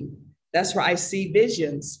dream. That's where I see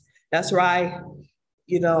visions. That's where I,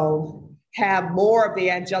 you know, have more of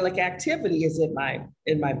the angelic activity is in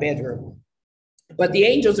my bedroom. But the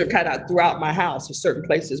angels are kind of throughout my house. There's certain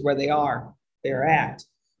places where they're at.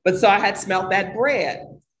 But so I had smelled that bread.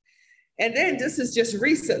 And then this is just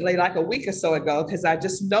recently, like a week or so ago, because I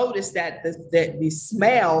just noticed that the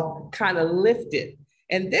smell kind of lifted.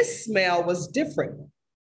 And this smell was different.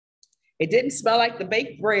 It didn't smell like the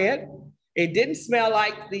baked bread. It didn't smell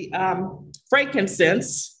like the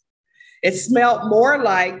frankincense. It smelled more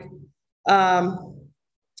like,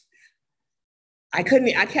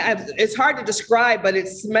 it's hard to describe, but it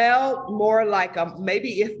smelled more like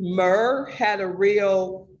maybe if myrrh had a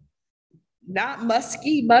real, not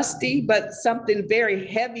musty, but something very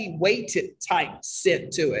heavy weighted type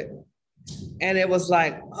scent to it. And it was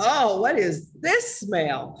like, oh, what is this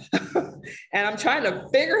smell? And I'm trying to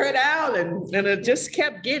figure it out. And it just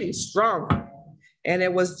kept getting stronger. And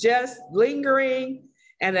it was just lingering.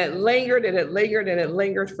 And it lingered and it lingered and it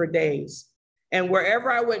lingered for days. And wherever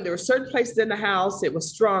I went, there were certain places in the house, it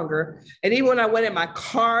was stronger. And even when I went in my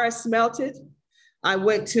car, I smelt it. I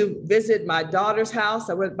went to visit my daughter's house.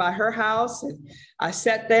 I went by her house and I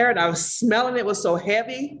sat there and I was smelling it. Was so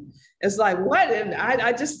heavy. It's like, what? And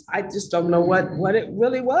I just don't know what it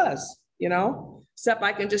really was, you know, except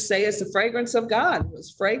I can just say it's the fragrance of God.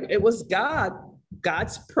 It was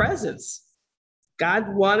God's presence.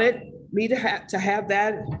 God wanted me to have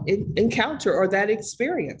that encounter or that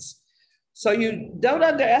experience. So you don't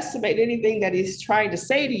underestimate anything that he's trying to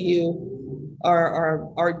say to you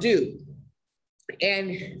or do.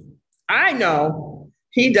 And I know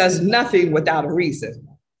he does nothing without a reason.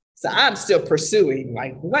 So I'm still pursuing,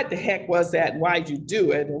 like, what the heck was that? Why'd you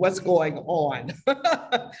do it? And what's going on?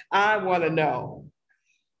 I want to know.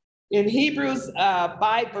 In Hebrews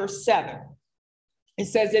 5, verse 7, it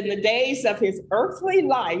says, in the days of his earthly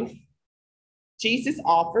life, Jesus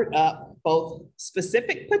offered up both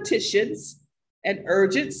specific petitions and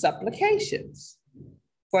urgent supplications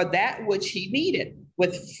for that which he needed,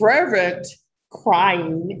 with fervent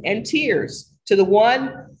crying and tears to the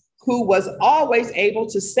one who was always able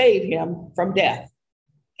to save him from death.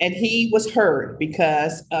 And he was heard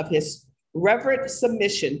because of his reverent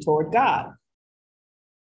submission toward God.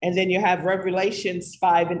 And then you have Revelations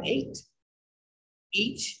 5 and 8.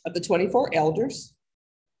 Each of the 24 elders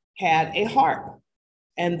had a harp,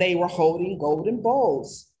 and they were holding golden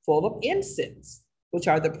bowls full of incense, which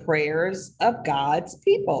are the prayers of God's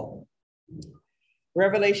people.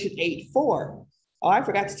 Revelation 8:4. Oh, I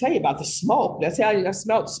forgot to tell you about the smoke. That's how I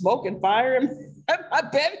smelled smoke and fire in my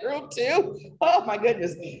bedroom too. Oh my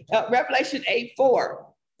goodness. Revelation 8:4.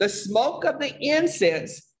 The smoke of the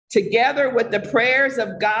incense, together with the prayers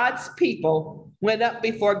of God's people, went up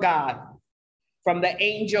before God from the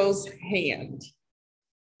angel's hand.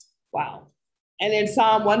 Wow. And in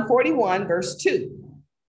Psalm 141, verse 2,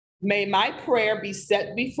 may my prayer be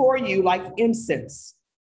set before you like incense.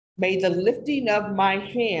 May the lifting of my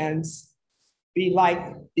hands be like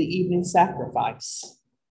the evening sacrifice.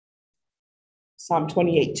 Psalm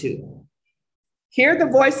 28:2. Hear the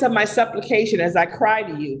voice of my supplication as I cry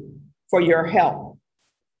to you for your help.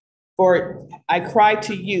 For I cry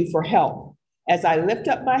to you for help as I lift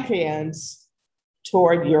up my hands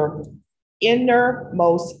toward your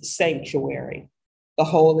innermost sanctuary, the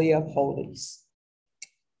Holy of Holies.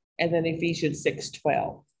 And then Ephesians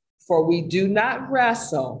 6:12. For we do not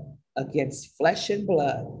wrestle against flesh and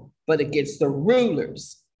blood, but against the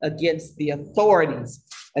rulers, against the authorities,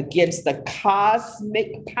 against the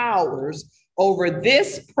cosmic powers over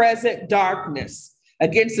this present darkness,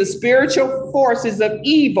 against the spiritual forces of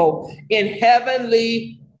evil in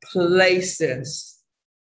heavenly places.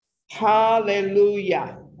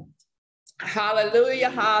 Hallelujah. Hallelujah,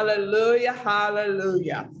 hallelujah,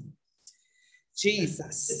 hallelujah.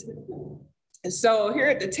 Jesus. And so here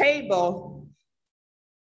at the table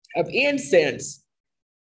of incense,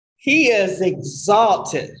 he is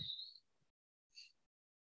exalted.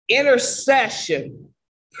 Intercession,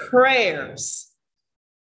 prayers.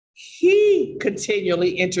 He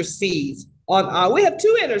continually intercedes on our. We have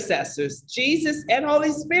two intercessors, Jesus and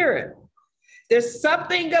Holy Spirit. There's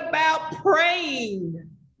something about praying.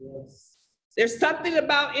 Yes. There's something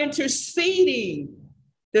about interceding.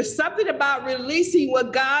 There's something about releasing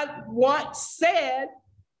what God once said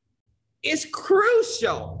is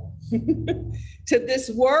crucial to this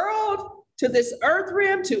world, to this earth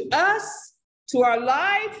realm, to us, to our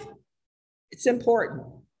life. It's important.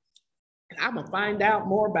 And I'm going to find out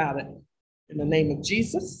more about it in the name of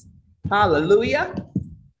Jesus. Hallelujah.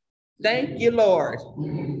 Thank you, Lord.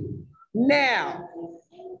 Now,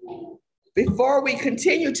 before we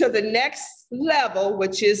continue to the next level,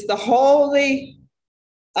 which is the Holy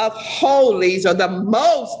of Holies, or the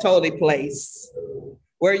most holy place,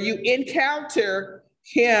 where you encounter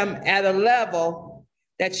him at a level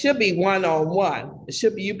that should be one-on-one. It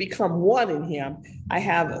should be you become one in him. I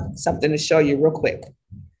have something to show you real quick.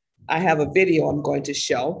 I have a video I'm going to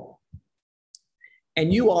show,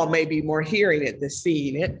 and you all may be more hearing it than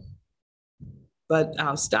seeing it, but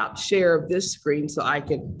I'll stop share of this screen so I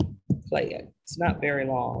can play it. It's not very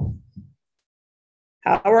long.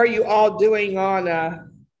 How are you all doing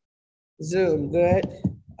on Zoom? Good?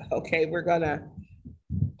 Okay,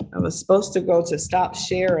 I was supposed to go to stop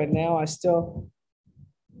share and now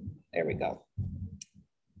there we go.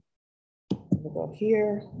 We'll go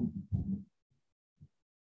here.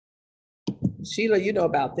 Sheila, you know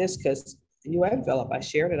about this because you and Philip, I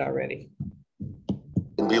shared it already.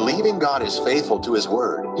 In believing God is faithful to his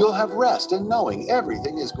word, you'll have rest in knowing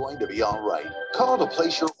everything is going to be all right. Call to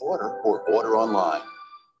place your order or order online.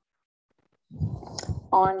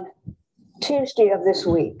 On Tuesday of this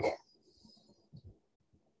week,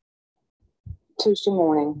 Tuesday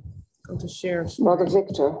morning, Go to share. Brother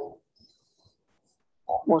Victor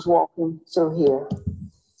was walking through here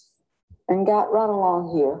and got right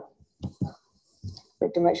along here.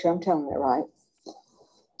 But to make sure I'm telling it right,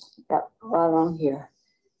 got right along here.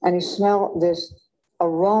 And he smelled this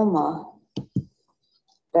aroma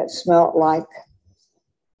that smelled like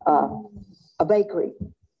a bakery.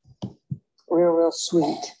 Real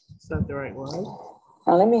sweet. Is that the right word?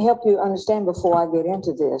 Now, let me help you understand before I get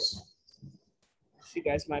into this. You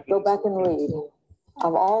guys might be Go back and read.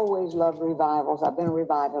 I've always loved revivals. I've been a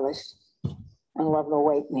revivalist and loved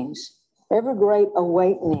awakenings. Every great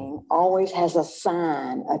awakening always has a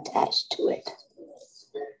sign attached to it.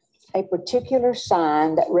 A particular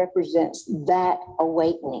sign that represents that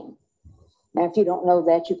awakening. Now, if you don't know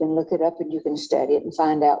that, you can look it up and you can study it and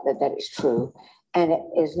find out that that is true. And it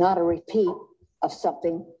is not a repeat of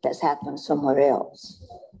something that's happened somewhere else.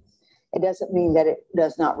 It doesn't mean that it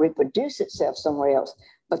does not reproduce itself somewhere else,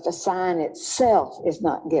 but the sign itself is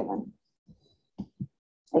not given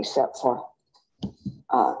except for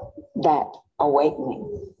that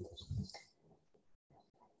awakening.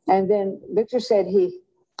 And then Victor said he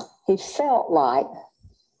felt like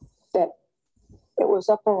that it was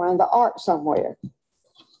up around the ark somewhere.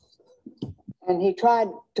 And he tried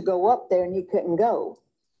to go up there and he couldn't go.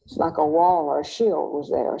 It's like a wall or a shield was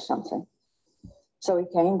there or something. So he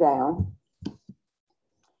came down.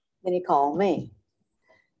 Then he called me.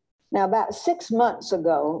 Now, about 6 months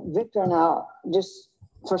ago, Victor and I, just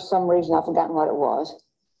for some reason, I've forgotten what it was,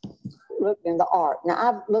 looked in the ark. Now,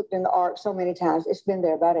 I've looked in the ark so many times. It's been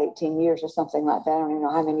there about 18 years or something like that. I don't even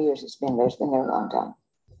know how many years it's been there. It's been there a long time.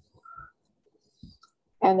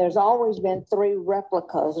 And there's always been 3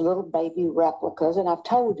 replicas, little baby replicas. And I've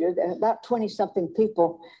told you that about 20-something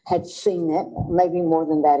people had seen it, maybe more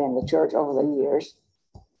than that in the church over the years.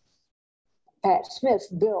 Pat Smith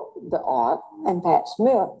built the ark, and Pat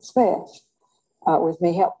Smith with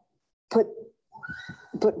me, helped put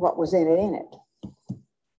what was in it.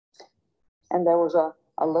 And there was a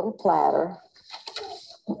little platter,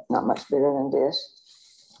 not much bigger than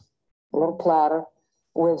this, a little platter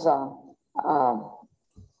with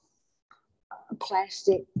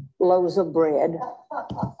plastic loaves of bread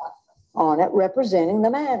on it, representing the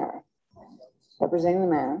manna.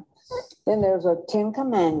 Then there's a 10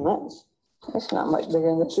 Commandments. It's not much bigger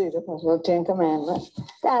than the cedar. It's a little 10 Commandments.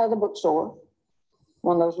 Out of the bookstore.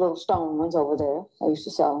 One of those little stone ones over there. I used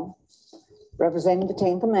to sell them. Representing the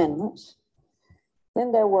 10 Commandments.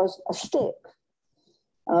 Then there was a stick.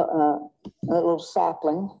 A little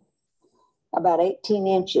sapling. About 18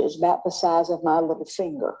 inches. About the size of my little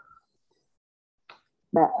finger.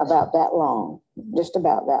 About that long. Just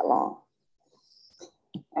about that long.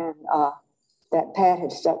 And that Pat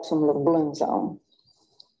had stuck some little balloons on.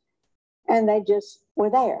 And they just were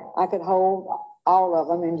there. I could hold all of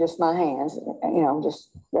them in just my hands, just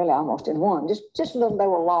really almost in one. Just little, they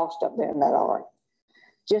were lost up there in that ark.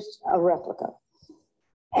 Just a replica.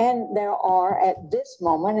 And there are at this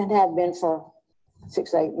moment, and have been for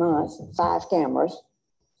 6, 8 months, 5 cameras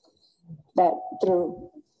that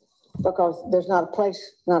because there's not a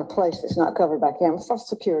place that's not covered by cameras for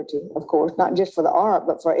security, of course, not just for the ark,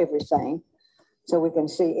 but for everything. So we can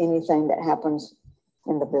see anything that happens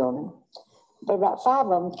in the building. But about 5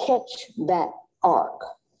 of them catch that ark.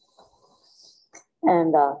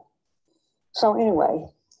 And so anyway,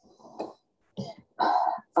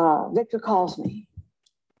 Victor calls me.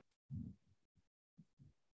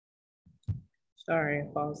 Sorry, I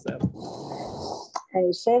paused that. And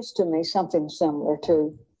he says to me something similar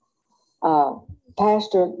to,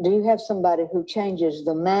 Pastor, do you have somebody who changes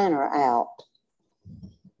the manna out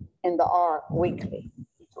in the ark weekly?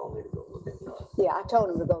 Yeah, I told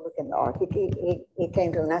him to go look in the ark. He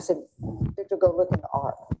came to me and I said, Victor, go look in the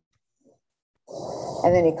ark.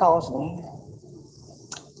 And then he calls me.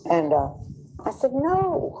 And I said,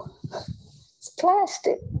 no, it's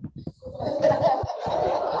plastic.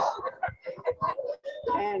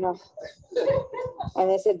 And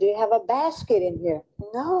they said, do you have a basket in here?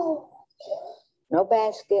 No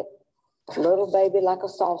basket. Little baby like a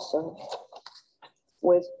saucer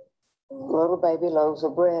with little baby loaves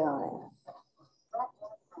of bread on it.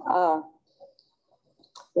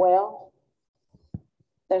 Well,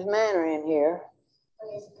 there's manna in here.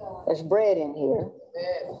 There's bread in here.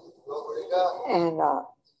 And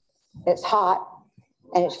it's hot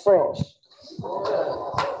and it's fresh.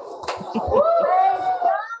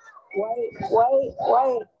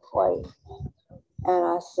 Wait. And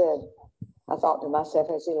I thought to myself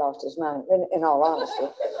as he lost his mind, in all honesty.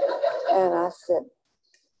 And I said,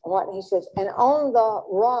 What he says, and on the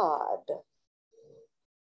rod,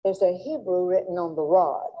 is a Hebrew written on the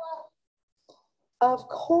rod. Of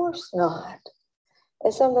course not.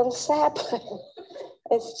 It's a little sapling.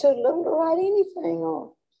 It's too little to write anything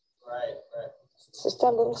on. Right. It's just a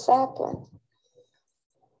little sapling.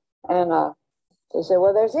 And he said,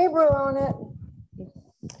 well, there's Hebrew on it.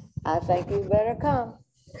 I think you better come.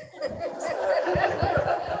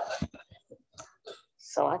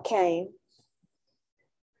 So I came.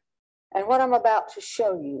 And what I'm about to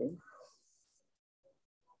show you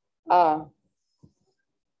was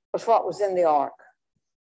what was in the ark.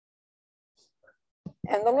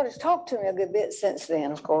 And the Lord has talked to me a good bit since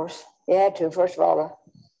then, of course. He had to. First of all,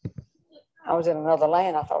 I was in another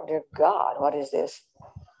land. I thought, dear God, what is this?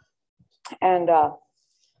 And our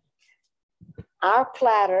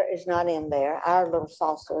platter is not in there. Our little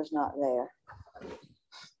saucer is not there.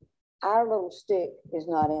 Our little stick is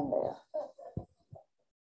not in there.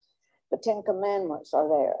 The 10 Commandments are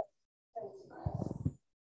there.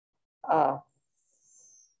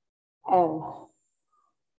 And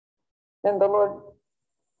then the Lord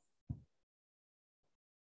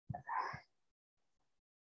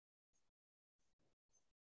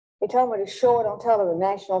He told me to show it on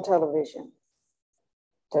national television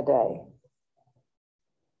today.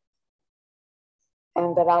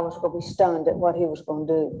 And that I was going to be stunned at what he was going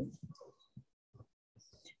to do.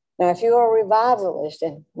 Now, if you're a revivalist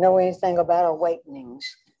and know anything about awakenings,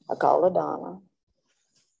 I call Adonna.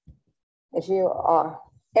 If you are,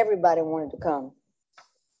 everybody wanted to come.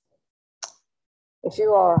 If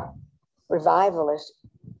you are revivalist,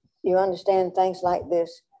 you understand things like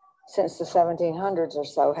this since the 1700s or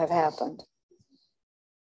so have happened.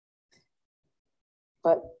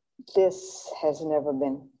 But this has never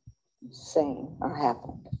been seen or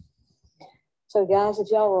happened. So guys,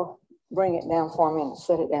 if y'all will bring it down for me and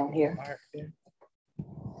set it down here.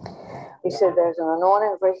 He said there's an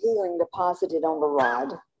anointing for healing deposited on the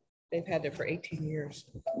rod. They've had it for 18 years.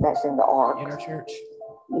 That's in the ark. In our church.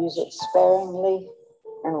 Use it sparingly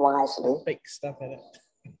and wisely. Fake stuff in it.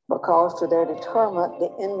 Because to their deterrent,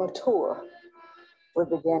 the immature would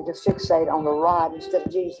begin to fixate on the rod instead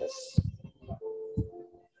of Jesus,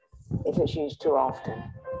 if it's used too often.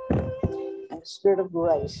 And the Spirit of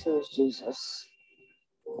grace, who is Jesus,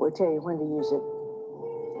 will tell you when to use it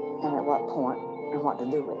and at what point and what to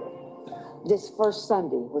do with it. This first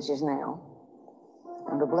Sunday, which is now,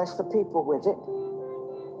 I'm going to bless the people with it,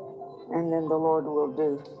 and then the Lord will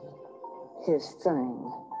do his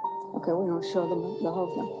thing. Okay, we're going to show them the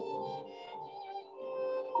whole thing.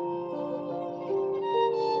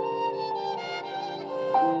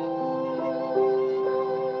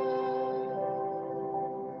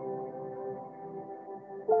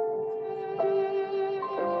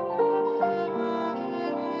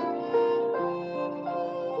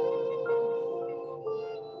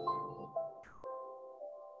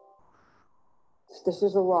 This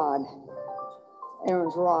is a rod,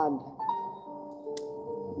 Aaron's rod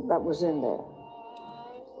that was in there.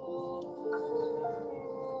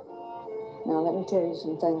 Now let me tell you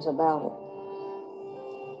some things about it.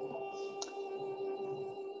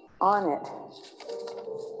 On it,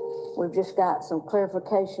 we've just got some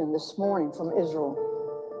clarification this morning from Israel,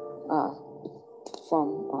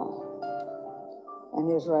 from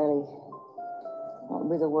an Israeli, what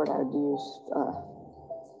would be the word I would use,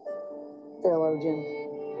 theologian.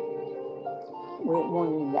 We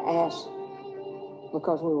wanted to ask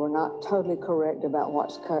because we were not totally correct about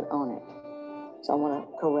what's cut on it. So I want to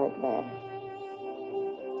correct that.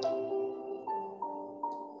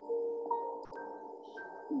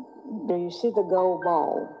 Do you see the gold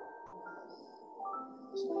ball?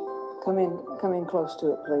 Come in close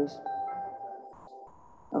to it, please.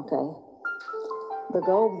 Okay. The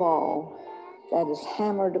gold ball, that is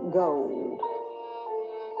hammered gold.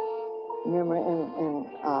 Remember in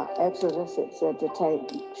Exodus, it said to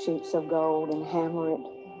take sheets of gold and hammer it.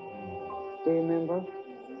 Do you remember?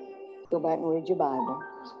 Go back and read your Bible.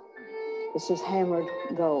 This is hammered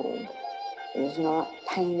gold. It is not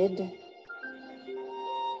painted.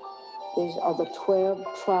 These are the 12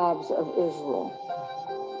 tribes of Israel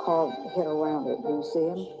carved hit around it. Do you see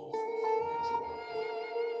them?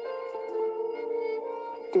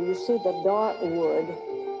 Do you see the dark wood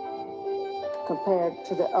compared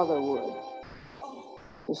to the other wood?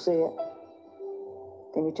 You see it?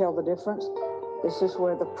 Can you tell the difference? This is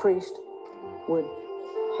where the priest would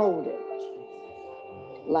hold it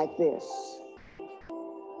like this.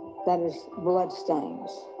 That is blood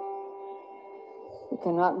stains. You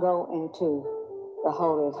cannot go into the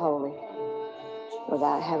Holy of Holies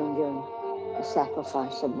without having given a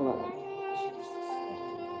sacrifice of blood.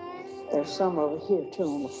 There's some over here too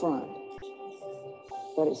on the front,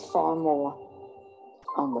 but it's far more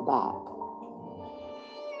on the back.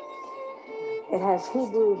 It has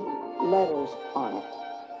Hebrew letters on it,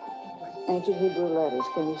 ancient Hebrew letters.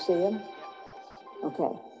 Can you see them?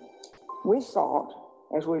 Okay. We thought,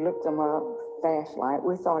 as we looked them up fast like,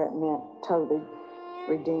 we thought it meant Toby,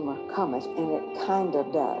 Redeemer cometh, and it kind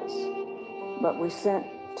of does. But we sent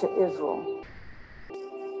to Israel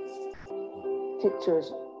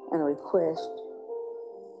pictures and a request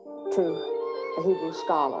to a Hebrew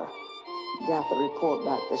scholar. Got the report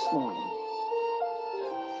back this morning,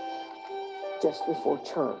 just before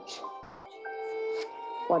church.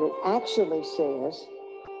 What it actually says,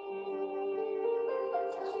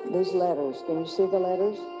 these letters, can you see the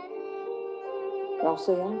letters? Y'all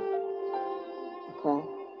see them? Okay.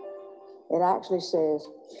 It actually says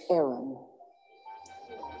Aaron.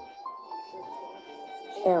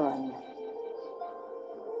 Aaron.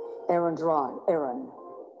 Aaron's rod. Aaron.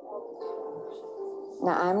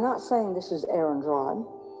 Now, I'm not saying this is Aaron's rod.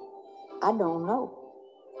 I don't know.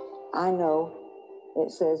 I know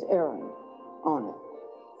it says Aaron on it.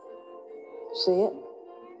 See it?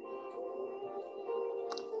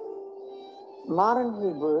 Modern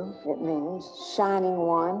Hebrew, it means shining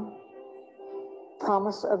one,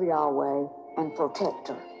 promise of Yahweh, and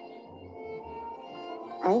protector.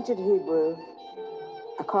 Ancient Hebrew,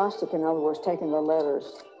 acrostic, in other words, taking the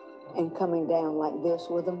letters and coming down like this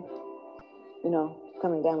with them, you know,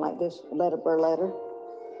 coming down like this, letter per letter.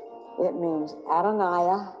 It means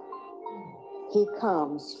Adonai, he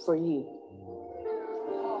comes for you.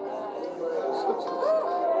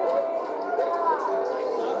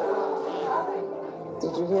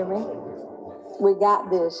 Did you hear me? We got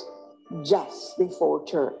this just before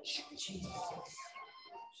church.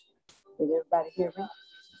 Did everybody hear me?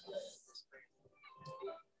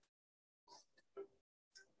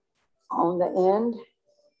 On the end,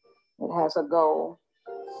 it has a gold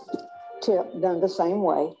tip done the same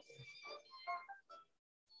way.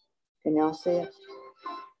 Can y'all see it?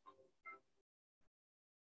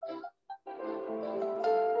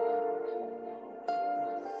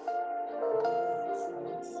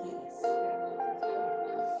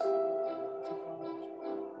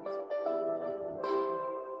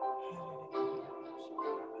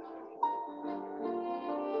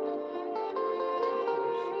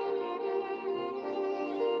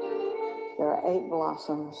 There are 8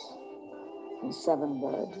 blossoms and 7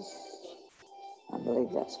 buds. I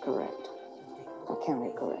believe that's correct. If I count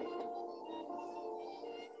it correct.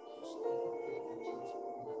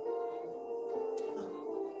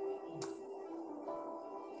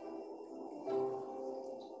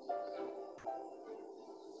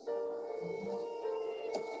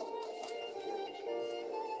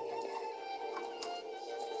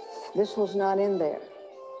 This was not in there.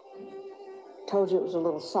 Told you it was a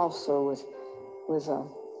little saucer with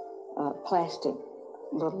a plastic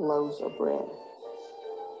little loaves of bread.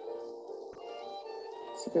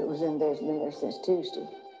 So if it was in there, it's been there since Tuesday.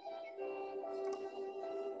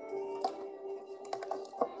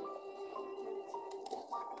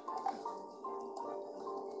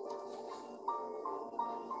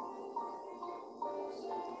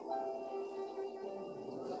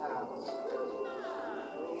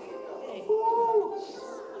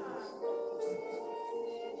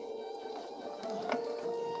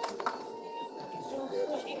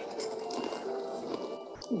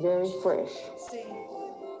 Very fresh.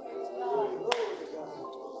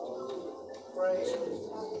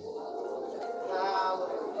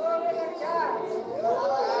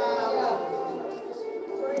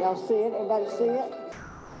 Y'all see it? Everybody see it?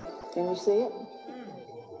 Can you see it?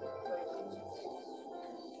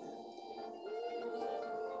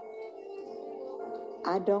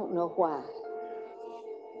 I don't know why,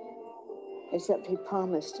 except he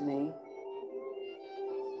promised me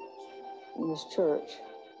in this church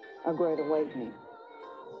a great awakening.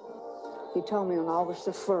 He told me on August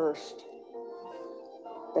the 1st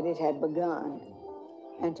that it had begun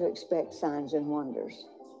and to expect signs and wonders.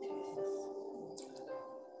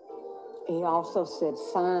 He also said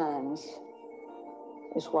signs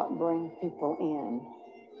is what bring people in.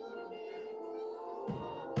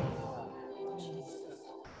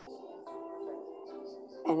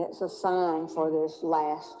 And it's a sign for this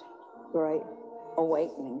last great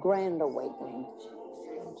awakening, grand awakening.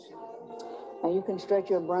 Now you can stretch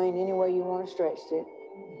your brain any way you want to stretch it.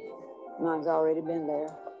 Mine's already been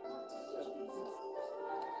there.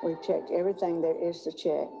 We've checked everything there is to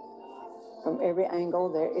check, from every angle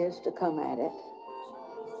there is to come at it.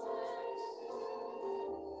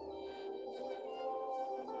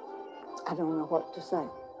 I don't know what to say.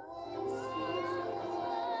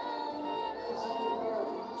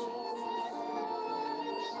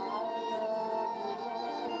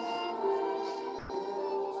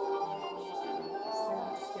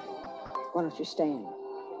 Why don't you stand?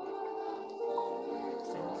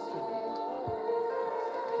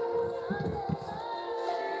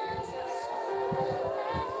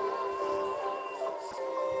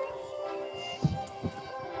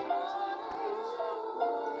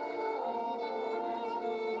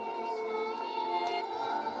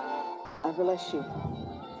 I bless you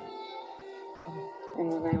in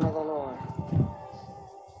the name of the Lord.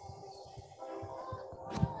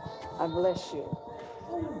 I bless you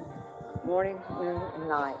morning, noon, and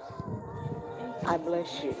night. I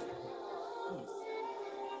bless you.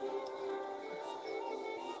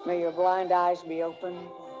 May your blind eyes be open.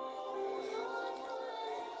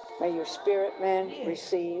 May your spirit man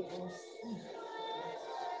receive.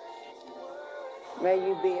 May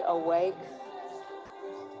you be awake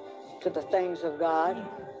to the things of God.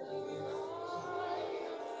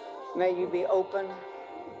 May you be open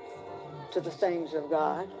to the things of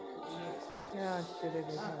God.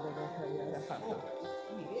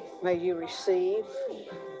 May you receive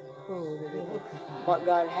what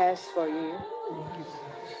God has for you.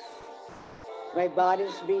 May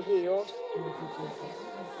bodies be healed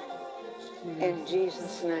in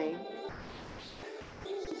Jesus' name.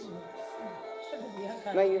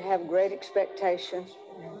 May you have great expectation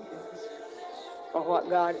for what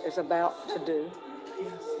God is about to do.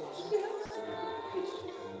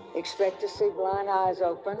 Expect to see blind eyes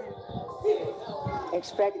open.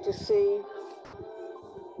 Expect to see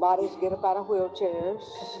bodies get up out of wheelchairs.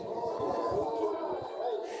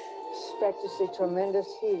 Expect to see tremendous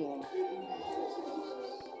healing.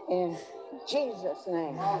 In Jesus'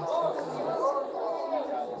 name.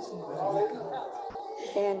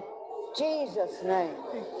 In Jesus' name.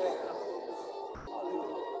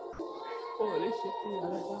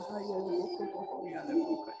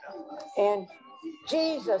 In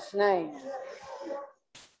Jesus' name.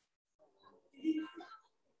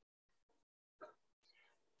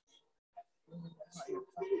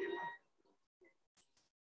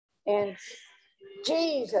 In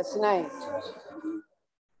Jesus' name.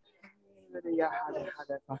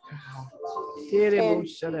 In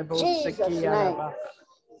Jesus' name.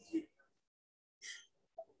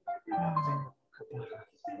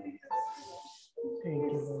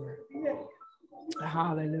 Thank you, Lord.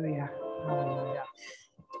 Hallelujah. Hallelujah.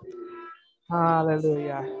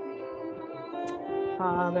 Hallelujah.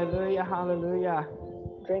 Hallelujah. Hallelujah.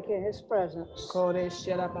 Drink in his presence. Kore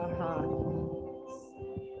Sherabaha.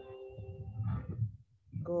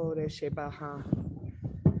 Kore Shebaha.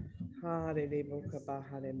 Hare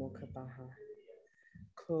Mokabaha de Mokabaha.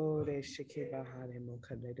 Kore Shekibaha de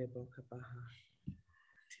Mokade de Bokabaha.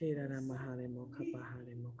 Tirana Mahane Mokabaha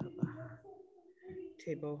de Mokabaha.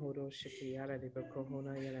 Tebo Hodo Shekiara de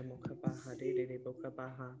Bokohona Yara Mokabaha de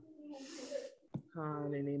Bokabaha.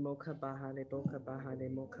 Hare Mokabaha de Bokabaha de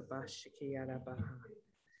Mokabaha Shekiara Baha.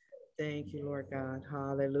 Thank you, Lord God.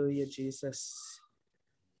 Hallelujah, Jesus.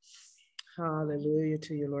 Hallelujah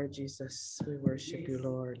to you, Lord Jesus. We worship you,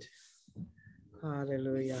 Lord.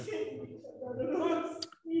 Hallelujah.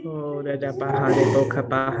 Oh, da da baha de boka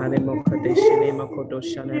baha de moka de shine makodo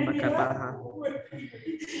shane makabaha.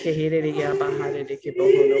 Kehire de ya baha de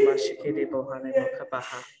kiboho no mashike de boha de moka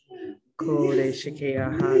baha. Ko de shike ya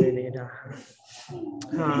ha de da.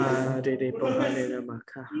 Ha de boha de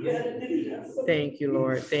maka. Thank you,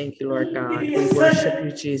 Lord. Thank you, Lord God. We worship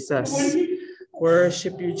you, Jesus.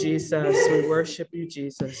 Worship you, Jesus. We worship you,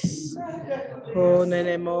 Jesus. Ho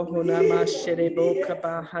nene mo hunama shere boka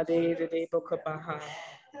baha de boka baha.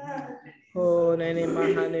 Ho nene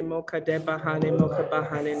mahane moka de bahane moka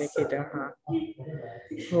bahane nekidaha.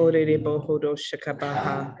 Ho de boho do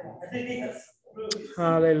shakabaha.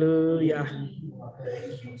 Hallelujah.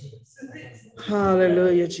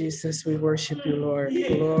 Hallelujah, Jesus. We worship you, Lord.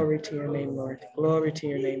 Glory to your name, Lord. Glory to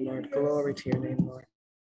your name, Lord. Glory to your name, Lord.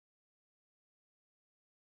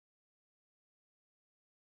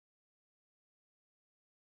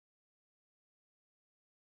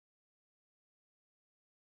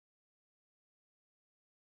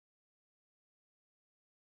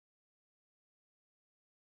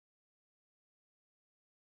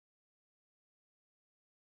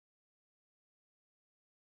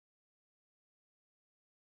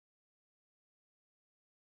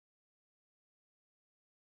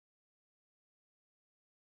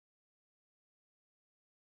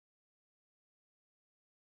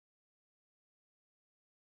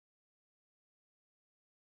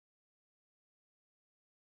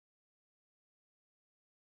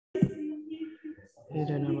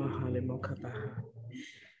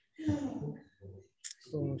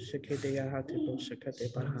 Oh, shakidea hati bo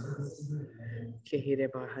shakate baha. Kihire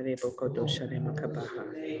bahane boko doshane makabaha.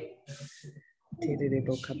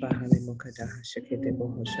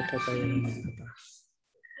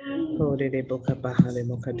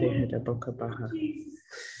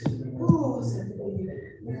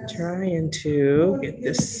 Trying to get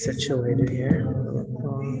this situated here.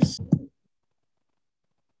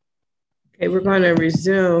 Okay, we're going to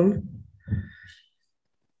resume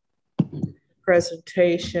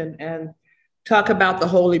presentation and talk about the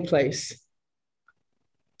holy place.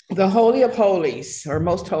 The Holy of Holies, or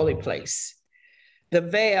most holy place. The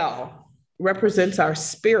veil represents our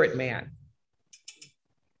spirit man,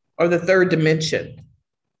 or the third dimension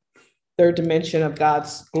of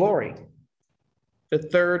God's glory. The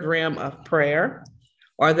third realm of prayer,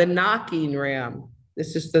 or the knocking realm.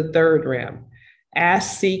 This is the third realm.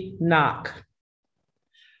 Ask, seek, knock.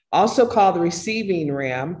 Also called the receiving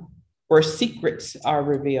realm, where secrets are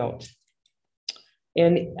revealed.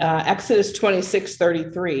 In Exodus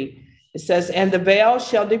 26:33, it says, "And the veil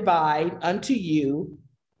shall divide unto you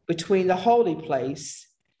between the holy place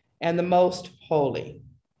and the most holy."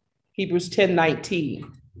 Hebrews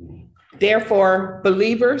 10:19. Therefore,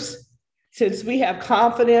 believers, since we have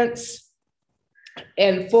confidence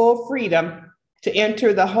and full freedom to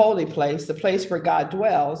enter the holy place, the place where God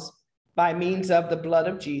dwells, by means of the blood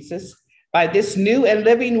of Jesus, by this new and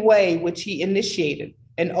living way which he initiated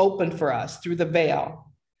and opened for us through the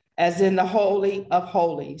veil, as in the Holy of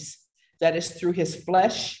Holies, that is through his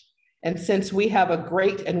flesh. And since we have a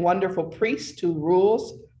great and wonderful priest who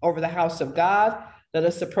rules over the house of God, let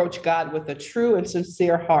us approach God with a true and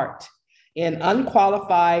sincere heart, in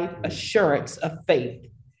unqualified assurance of faith,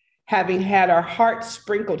 having had our hearts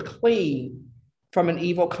sprinkled clean from an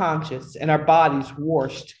evil conscience and our bodies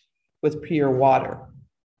washed with pure water.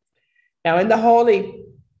 Now, in the Holy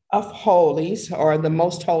of Holies, or the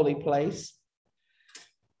most holy place,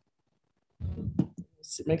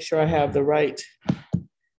 let's make sure I have the right.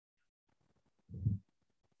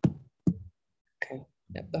 Okay,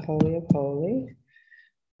 yep, the Holy of Holies.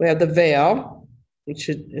 We have the veil, which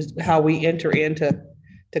is how we enter into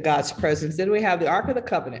God's presence. Then we have the Ark of the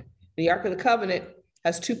Covenant. The Ark of the Covenant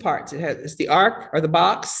has two parts. It's the Ark, or the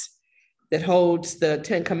box, that holds the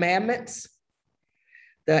 10 Commandments,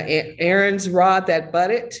 the Aaron's rod that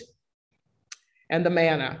budded, and the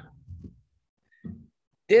manna.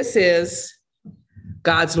 This is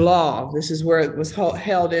God's law. This is where it was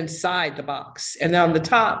held inside the box. And on the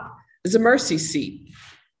top is a mercy seat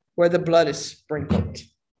where the blood is sprinkled.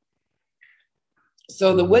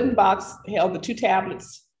 So the wooden box held the 2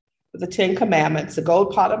 tablets with the 10 Commandments, the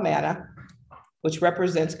gold pot of manna, which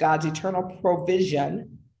represents God's eternal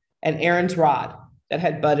provision, and Aaron's rod that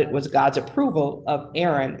had budded was God's approval of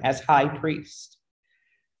Aaron as high priest.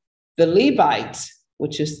 The Levites,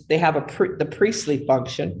 they have the priestly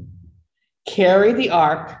function, carry the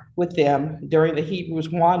ark with them during the Hebrews'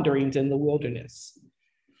 wanderings in the wilderness.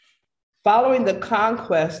 Following the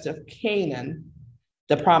conquest of Canaan,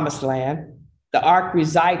 the promised land, the ark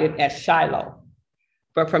resided at Shiloh,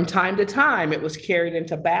 but from time to time it was carried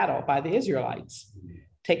into battle by the Israelites,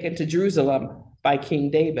 taken to Jerusalem by King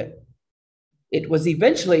David. It was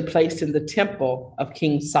eventually placed in the temple of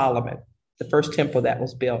King Solomon, the first temple that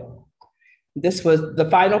was built. This was the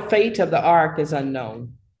final fate of the ark is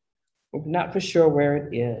unknown. We're not for sure where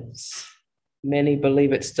it is. Many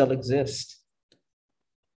believe it still exists.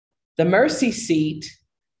 The mercy seat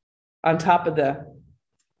on top of the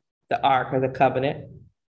Ark of the Covenant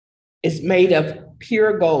is made of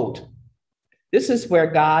pure gold. This is where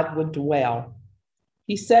God would dwell.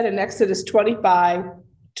 He said in Exodus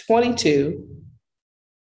 25:22,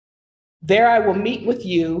 "There I will meet with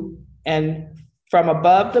you, and from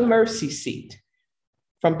above the mercy seat,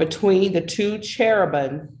 from between the 2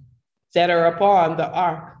 cherubim that are upon the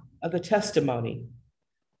ark of the testimony,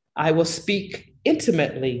 I will speak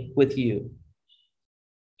intimately with you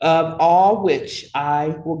of all which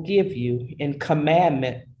I will give you in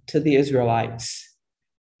commandment to the Israelites."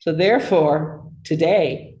 So therefore,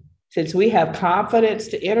 today, since we have confidence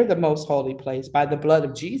to enter the most holy place by the blood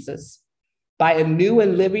of Jesus, by a new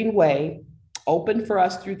and living way open for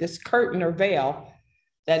us through this curtain or veil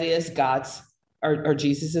that is God's or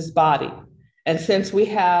Jesus's body. And since we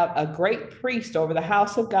have a great priest over the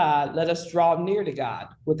house of God, let us draw near to God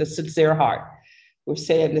with a sincere heart. We're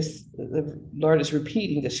saying this, the Lord is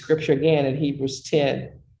repeating the scripture again in Hebrews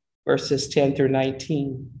 10, verses 10 through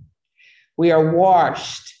 19. We are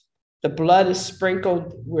washed. The blood is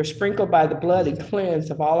sprinkled. We're sprinkled by the blood and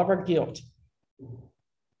cleansed of all of our guilt,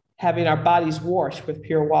 having our bodies washed with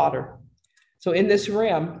pure water. So in this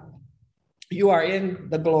realm, you are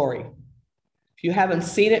in the glory. If you haven't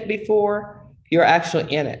seen it before, you're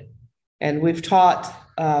actually in it. And we've taught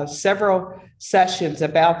several sessions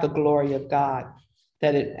about the glory of God,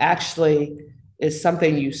 that it actually is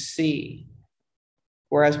something you see.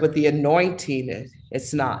 Whereas with the anointing,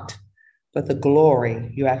 it's not. But the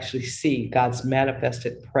glory, you actually see God's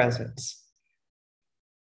manifested presence.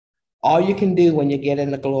 All you can do when you get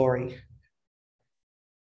in the glory,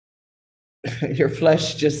 your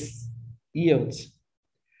flesh just yields.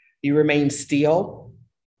 You remain still.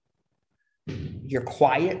 You're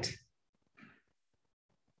quiet.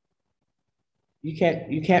 You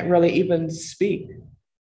can't really even speak.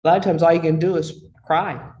 A lot of times all you can do is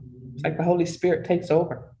cry. It's like the Holy Spirit takes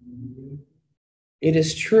over. It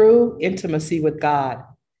is true intimacy with God.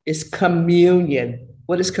 It's communion.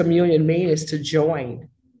 What does communion mean? Is to join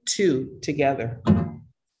two together.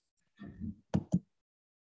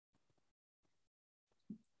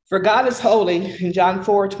 For God is holy. In John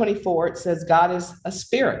 4:24, it says God is a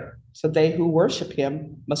spirit. So they who worship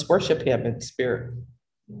him must worship him in spirit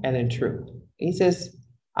and in truth. He says,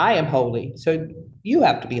 I am holy, so you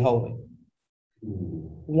have to be holy.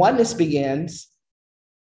 Oneness begins,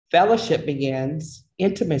 fellowship begins,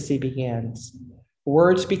 intimacy begins.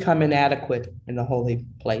 Words become inadequate in the holy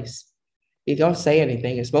place. You don't say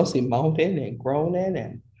anything. It's mostly moaning and groaning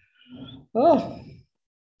and, oh,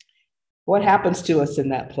 what happens to us in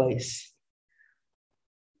that place?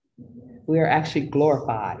 We are actually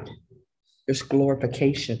glorified. There's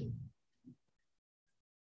glorification.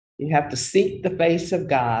 You have to seek the face of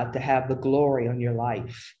God to have the glory on your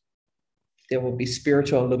life. There will be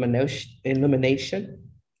spiritual illumination.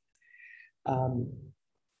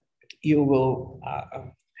 You will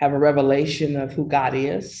have a revelation of who God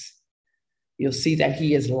is. You'll see that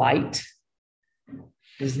he is light.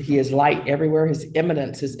 He is light everywhere. His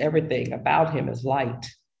immanence is everything about him is light.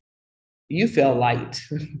 You feel light.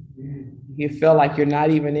 You feel like you're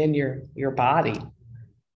not even in your body.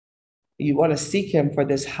 You want to seek him for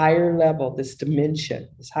this higher level, this dimension,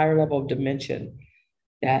 this higher level of dimension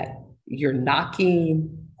that you're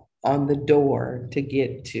knocking on the door to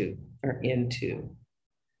get to or into.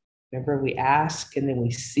 Remember, we ask and then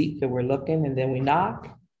we seek and we're looking and then we knock.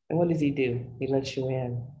 And what does he do? He lets you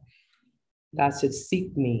in. God said,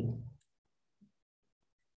 seek me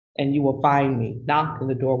and you will find me. Knock and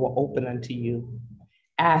the door will open unto you.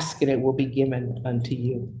 Ask and it will be given unto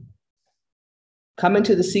you. Come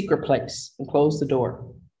into the secret place and close the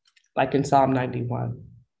door, like in Psalm 91.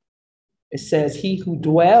 It says, he who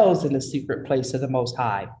dwells in the secret place of the Most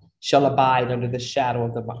High shall abide under the shadow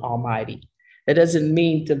of the Almighty. It doesn't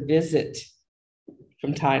mean to visit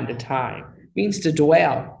from time to time. It means to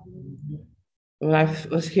dwell. When I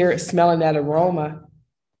was here smelling that aroma,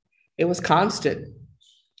 it was constant.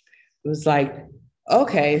 It was like,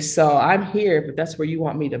 okay, so I'm here, but that's where you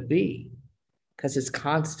want me to be because it's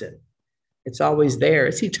constant. It's always there.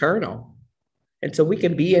 It's eternal. And so we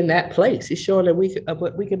can be in that place. He's showing that we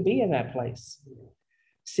can be in that place.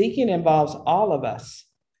 Seeking involves all of us.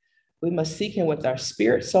 We must seek him with our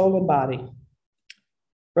spirit, soul, and body.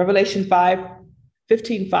 Revelation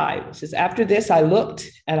 15:5 says, after this I looked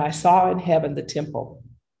and I saw in heaven the temple.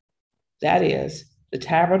 That is the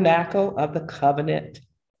tabernacle of the covenant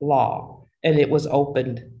law. And it was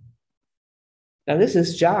opened. Now this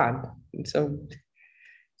is John. And so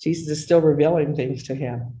Jesus is still revealing things to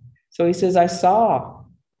him. So he says, I saw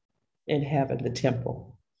in heaven the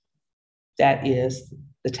temple. That is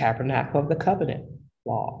the tabernacle of the covenant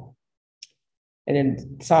law. And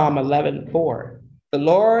in Psalm 11:4, the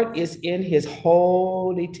Lord is in his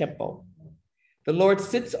holy temple. The Lord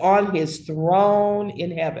sits on his throne in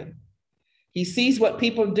heaven. He sees what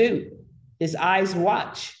people do. His eyes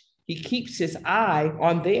watch. He keeps his eye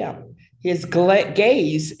on them. His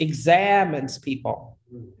gaze examines people.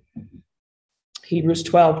 Hebrews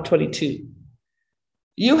 12:22.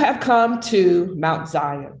 You have come to Mount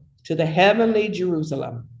Zion, to the heavenly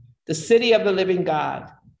Jerusalem, the city of the living God.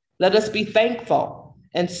 Let us be thankful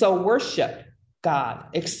and so worship God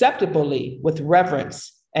acceptably with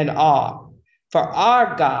reverence and awe. For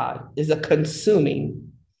our God is a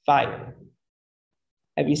consuming fire.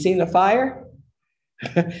 Have you seen the fire?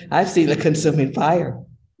 I've seen the consuming fire.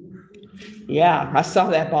 Yeah, I saw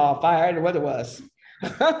that ball of fire. I don't know what it was.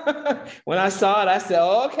 When I saw it, I said,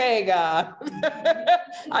 okay, God.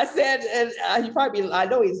 I said, and he probably, I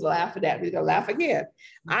know he's laughing at me. He's going to laugh again.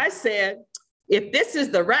 I said, if this is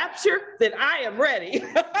the rapture, then I am ready.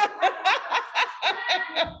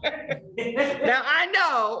 Now I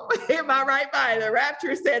know in my right mind, the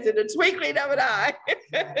rapture says in the twinkling of an eye,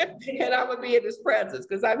 and I'm gonna be in his presence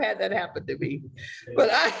because I've had that happen to me.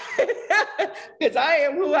 But because I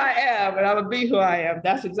am who I am and I'm gonna be who I am.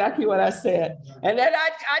 That's exactly what I said. And then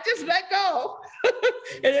I just let go.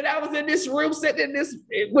 And then I was in this room sitting in this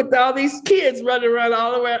with all these kids running around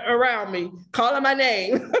all the way around me, calling my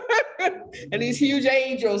name. And these huge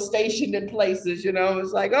angels stationed in places, you know.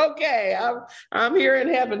 It's like, okay, I'm here in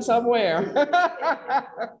heaven somewhere.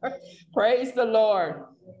 Praise the Lord.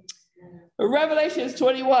 Revelations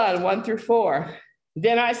 21, 1-4.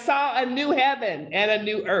 Then I saw a new heaven and a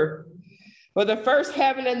new earth. For the first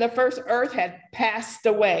heaven and the first earth had passed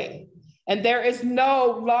away, and there is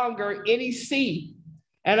no longer any sea.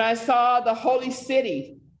 And I saw the holy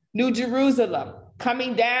city, New Jerusalem,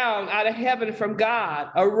 coming down out of heaven from God,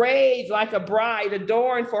 arrayed like a bride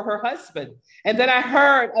adorned for her husband. And then I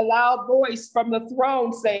heard a loud voice from the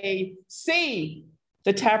throne saying, see,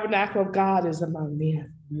 the tabernacle of God is among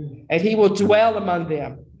men, and he will dwell among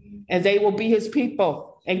them, and they will be his people.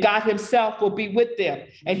 And God himself will be with them,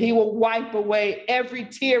 and he will wipe away every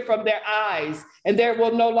tear from their eyes. And there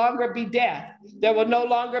will no longer be death. There will no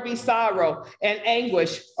longer be sorrow and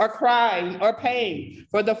anguish or crying or pain,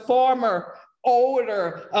 for the former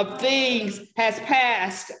order of things has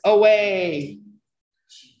passed away.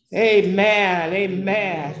 Amen.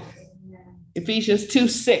 Amen. Ephesians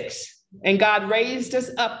 2:6. And God raised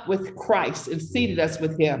us up with Christ and seated us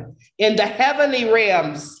with him in the heavenly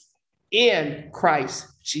realms in Christ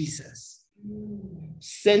Jesus.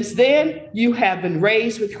 Since then, you have been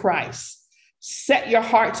raised with Christ. Set your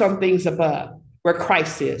hearts on things above, where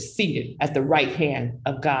Christ is seated at the right hand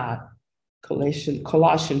of God.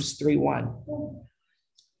 Colossians 3:1.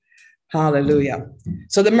 Hallelujah.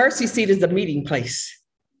 So the mercy seat is the meeting place.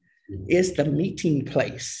 It's the meeting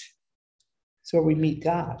place. It's where we meet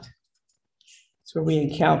God. It's where we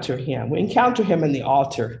encounter him. We encounter him in the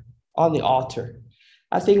altar, on the altar.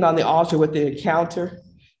 I think on the altar with the encounter,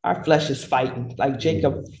 our flesh is fighting, like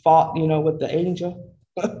Jacob fought, with the angel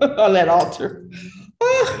on that altar.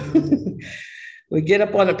 We get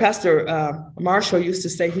up on the Pastor Marshall used to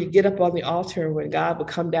say he'd get up on the altar, and when God would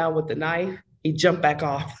come down with the knife, he'd jump back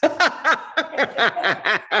off.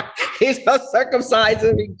 He's so circumcised,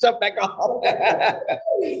 and he'd jump back off.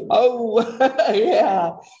 Oh,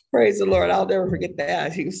 yeah. Praise the Lord. I'll never forget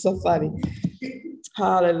that. He was so funny.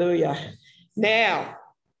 Hallelujah. Now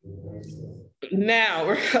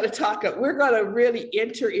we're going to really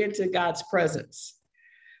enter into God's presence.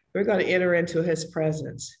 We're going to enter into his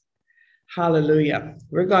presence. Hallelujah.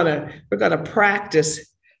 We're going to practice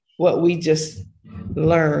what we just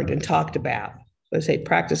learned and talked about. Let's say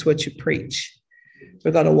practice what you preach.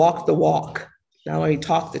 We're going to walk the walk. Not only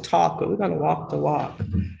talk the talk, but we're going to walk the walk.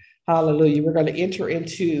 Hallelujah. We're going to enter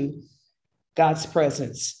into God's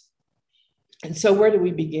presence. And so where do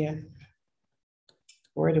we begin?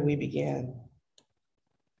 Where do we begin?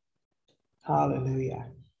 Hallelujah.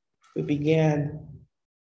 We begin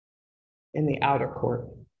in the outer court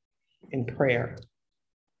in prayer.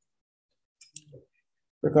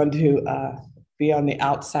 We're going to be on the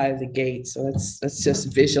outside of the gate. So let's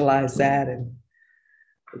just visualize that and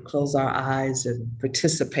close our eyes and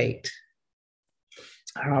participate.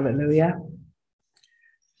 Hallelujah.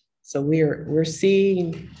 So we're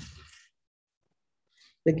seeing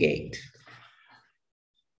the gate.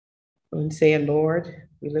 When we say, Lord,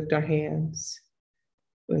 we lift our hands.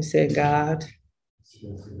 When we say, God,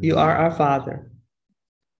 you are our Father.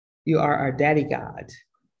 You are our Daddy God.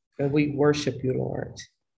 And we worship you, Lord.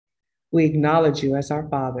 We acknowledge you as our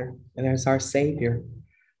Father and as our Savior.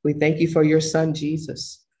 We thank you for your Son,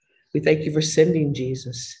 Jesus. We thank you for sending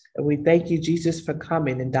Jesus. And we thank you, Jesus, for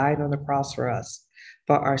coming and dying on the cross for us,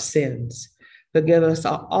 for our sins. Forgive us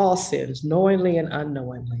all sins, knowingly and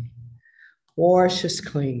unknowingly. Wash us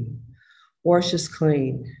clean. Wash us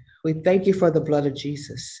clean. We thank you for the blood of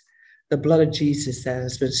Jesus that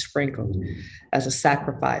has been sprinkled as a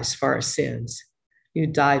sacrifice for our sins. You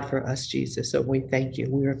died for us, Jesus, so we thank you.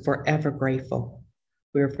 We are forever grateful.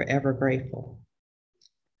 We are forever grateful.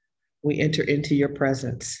 We enter into your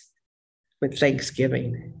presence with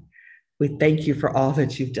thanksgiving. We thank you for all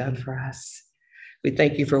that you've done for us. We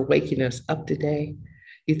thank you for waking us up today.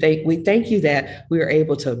 We thank you that we are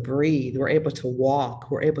able to breathe, we're able to walk,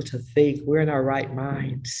 we're able to think, we're in our right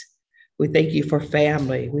minds. We thank you for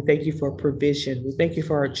family. We thank you for provision. We thank you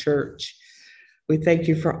for our church. We thank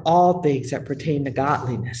you for all things that pertain to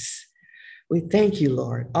godliness. We thank you,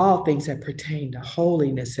 Lord, all things that pertain to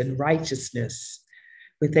holiness and righteousness.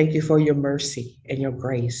 We thank you for your mercy and your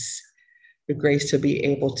grace to be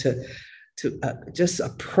able to just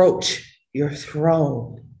approach your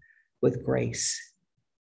throne with grace.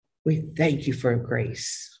 We thank you for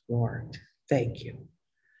grace, Lord. Thank you.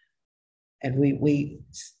 And we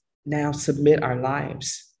now submit our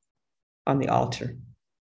lives on the altar.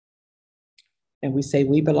 And we say,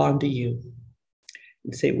 we belong to you.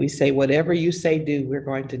 We say, whatever you say do, we're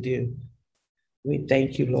going to do. We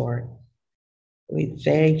thank you, Lord. We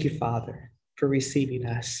thank you, Father, for receiving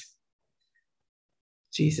us.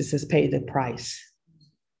 Jesus has paid the price.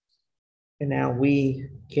 And now we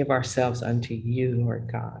give ourselves unto you, Lord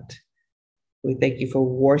God. We thank you for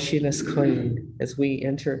washing us clean as we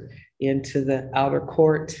enter into the outer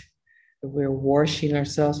court. We're washing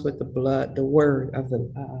ourselves with the blood, the word of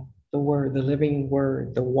the word, the living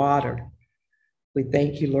word, the water. We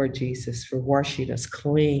thank you, Lord Jesus, for washing us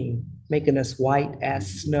clean, making us white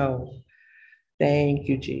as snow. Thank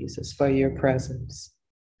you, Jesus, for your presence.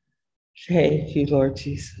 Thank you, Lord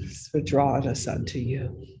Jesus, for drawing us unto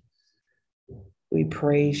you. We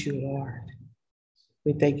praise you, Lord.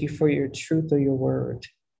 We thank you for your truth of your word.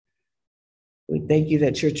 We thank you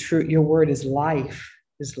that your word is life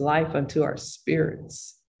unto our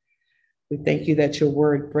spirits. We thank you that your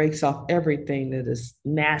word breaks off everything that is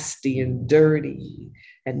nasty and dirty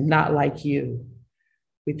and not like you.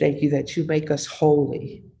 We thank you that you make us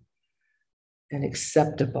holy and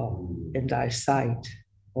acceptable in thy sight,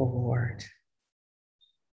 O Lord.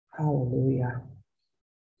 Hallelujah.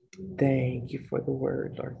 Thank you for the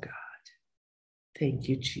word, Lord God. Thank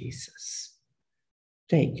you, Jesus.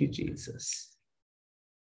 Thank you, Jesus.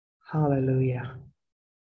 Hallelujah.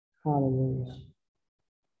 Hallelujah.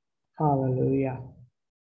 Hallelujah.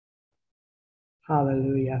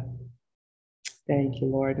 Hallelujah. Thank you,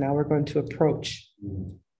 Lord. Now we're going to approach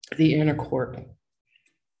the inner court.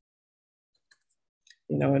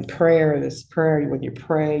 You know, in prayer, when you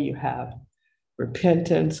pray, you have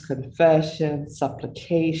repentance, confession,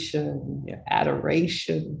 supplication,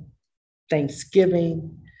 adoration,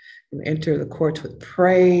 thanksgiving. You enter the courts with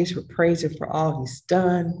praise. We're praising for all he's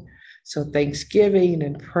done. So thanksgiving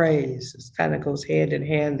and praise kind of goes hand in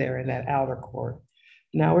hand there in that outer court.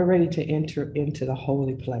 Now we're ready to enter into the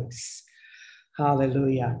holy place.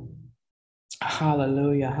 Hallelujah.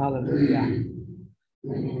 Hallelujah. Hallelujah.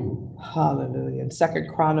 Hallelujah. In 2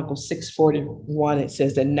 Chronicles 6:41, it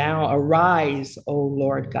says, and now arise, O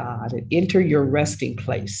Lord God, and enter your resting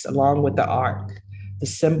place along with the ark, the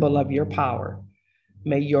symbol of your power.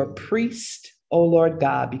 May your priest, O Lord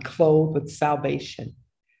God, be clothed with salvation.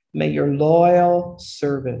 May your loyal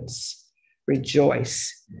servants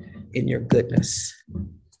rejoice in your goodness.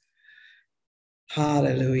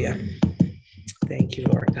 Hallelujah. Thank you,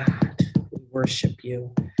 Lord God. We worship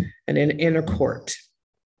you. And in inner court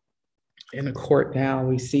now,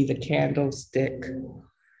 we see the candlestick,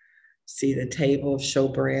 see the table of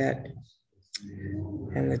showbread,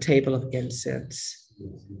 and the table of incense.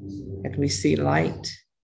 And we see light.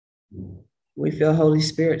 We feel Holy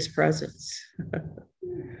Spirit's presence.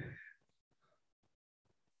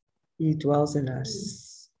 He dwells in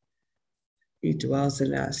us. He dwells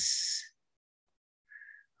in us.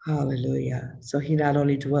 Hallelujah. So he not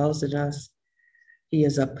only dwells in us, he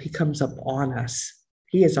comes up on us.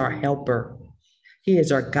 He is our helper. He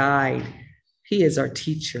is our guide. He is our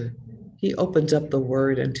teacher. He opens up the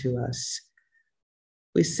word unto us.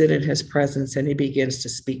 We sit in his presence and he begins to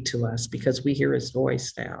speak to us because we hear his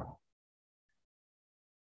voice now.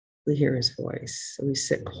 We hear his voice. So we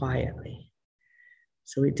sit quietly.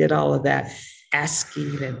 So we did all of that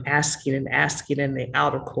asking and asking and asking in the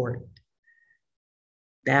outer court.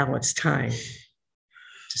 Now it's time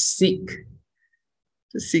to seek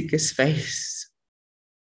his face,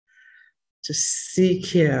 to seek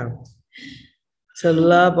him, to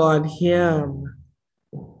love on him,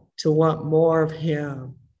 to want more of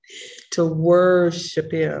him, to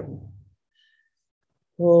worship him.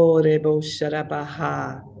 Oh, Rebo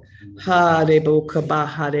Sharabaha, Ha Rebo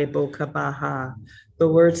Kabaha, Rebo Kabaha. The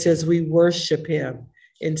word says we worship him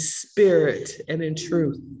in spirit and in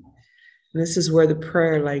truth. And this is where the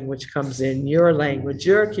prayer language comes in, your language,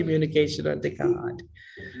 your communication unto God.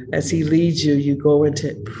 As he leads you, you go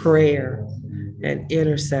into prayer and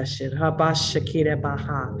intercession. Habashakira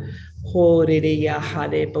Baha.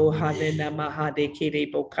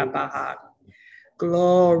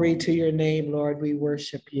 Glory to your name, Lord. We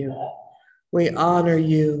worship you. We honor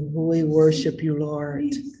you. We worship you,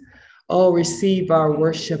 Lord. Oh, receive our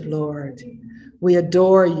worship, Lord. We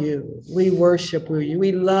adore you. We worship you.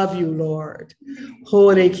 We love you, Lord.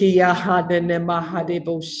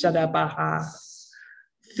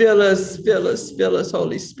 Fill us, fill us, fill us,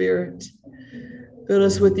 Holy Spirit. Fill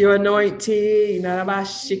us with your anointing,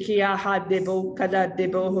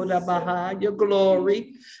 your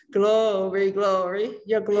glory, Glory, glory.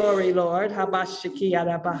 Your glory, Lord.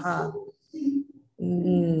 Habashikiyadabaha.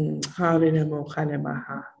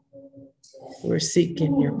 Hallelujah. We're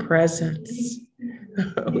seeking your presence.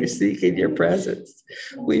 We're seeking your presence.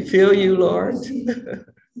 We feel you, Lord.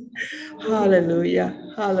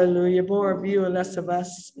 Hallelujah. Hallelujah. More of you and less of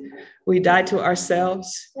us. We die to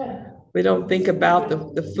ourselves. We don't think about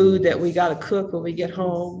the food that we got to cook when we get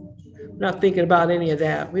home. We're not thinking about any of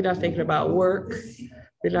that. We're not thinking about work.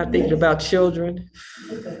 We're not thinking about children.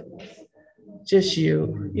 Just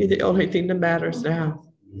you. You're the only thing that matters now.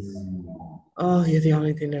 Oh, you're the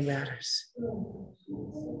only thing that matters.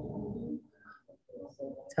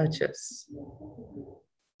 Touch us.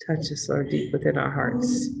 Touch us, Lord, deep within our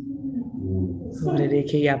hearts.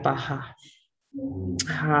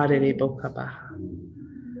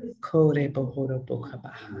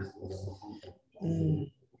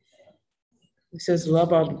 He says,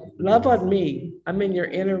 love on me. I'm in your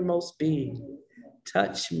innermost being.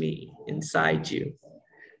 Touch me inside you,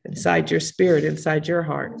 inside your spirit, inside your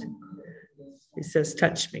heart. He says,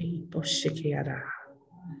 touch me.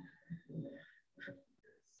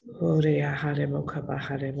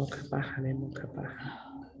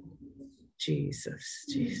 Jesus,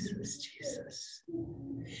 Jesus, Jesus.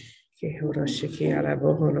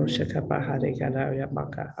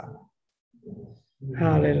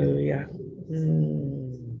 Hallelujah.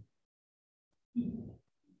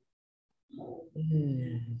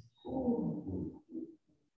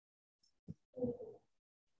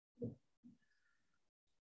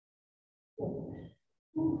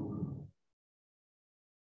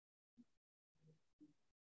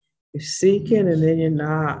 You're seeking and then you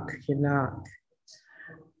knock.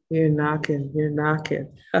 You're knocking.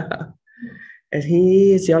 And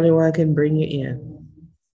he is the only one who can bring you in.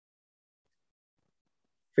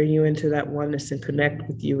 Bring you into that oneness and connect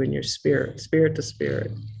with you in your spirit, spirit to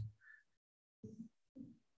spirit.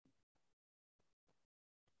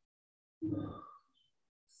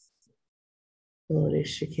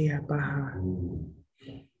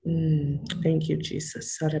 Thank you,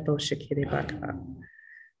 Jesus.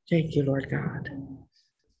 Thank you, Lord God.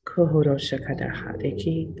 Kohoro shakadaha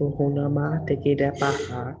deki bohonama deki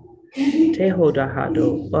debaha tehoda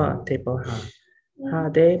hado ba teboha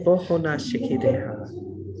hade bohona shikideha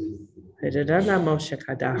hedana mo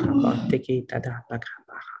shakadaha ba deki tada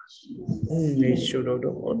bakabaha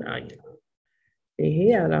neshudo onaya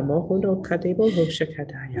ehia mohono kadebo ho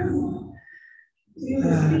shakadaya.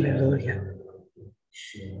 Hallelujah.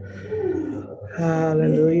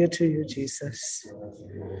 Hallelujah to you, Jesus.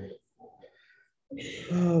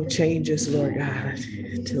 Oh, change us, Lord God,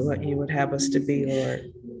 to what you would have us to be,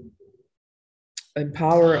 Lord.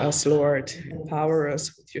 Empower us, Lord. Empower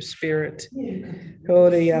us with your spirit.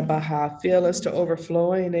 Fill us to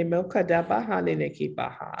overflowing.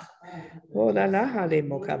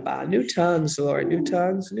 New tongues, Lord. New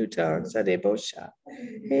tongues.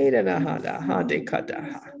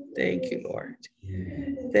 Thank you, Lord.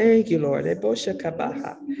 Thank you, Lord.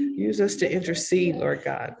 Use us to intercede, Lord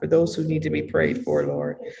God, for those who need to be prayed for,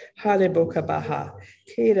 Lord.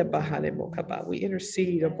 We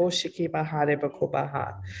intercede.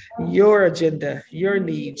 Your agenda, your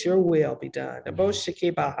needs, your will be done.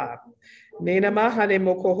 Nena mahane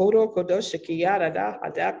mokohoro kodoshikiara da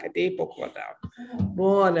hadaka de bokoda.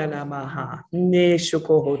 Mona namaha. Ne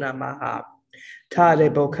shukohona maha. Tale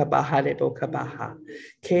bokabaha de bokabaha.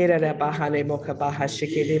 Kera da bahane mokabaha.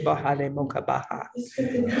 Shikini bahane mokabaha.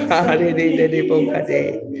 Hare de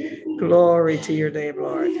bokade. Glory to your name,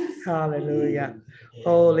 Lord. Hallelujah.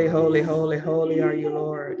 Holy, holy, holy, holy are you,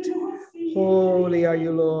 Lord. Holy are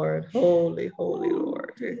you, Lord. Holy, holy,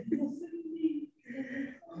 Lord.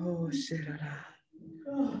 Oh, shirara.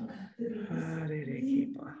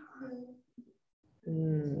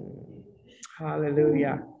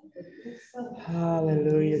 Hallelujah.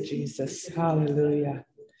 Hallelujah, Jesus. Hallelujah.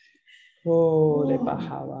 Oh, le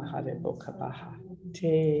bahawa hare bokabaha.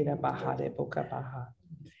 Te la bahare bokabaha.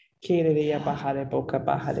 Kere ya bahare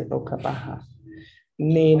bokabaha le bokabaha.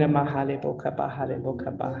 Nena mahale bokabaha le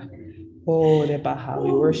bokabaha. Oh, le baha.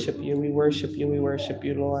 We worship you. We worship you. We worship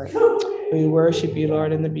you, Lord. We worship you,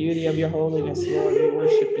 Lord, in the beauty of your holiness, Lord. We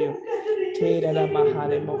worship you. Give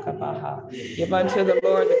unto the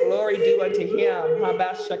Lord the glory due unto him.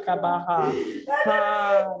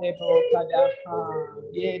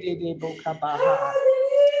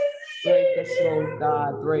 Break us, Lord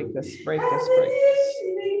God. Break us, break us, break us.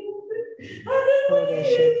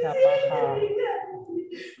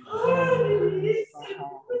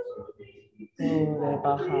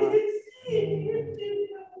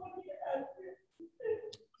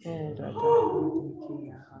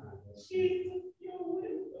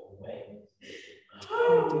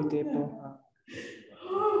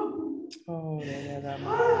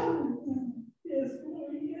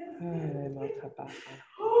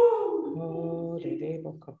 Oh, de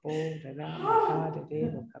debo capo, de la maha de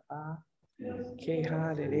debo capa, que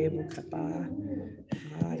ha de debo capa,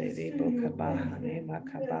 ha de debo capa, hane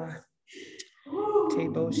macaba,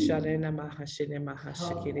 tebo shalena maha shine maha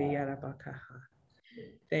shikiri yarabakaha.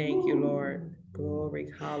 Thank you, Lord.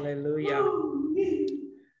 Glory, hallelujah.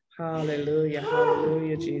 Hallelujah,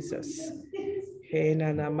 hallelujah, Jesus. He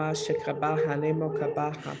na namasha kabaha nemo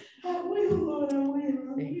kabaha.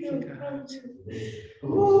 Thank you, God.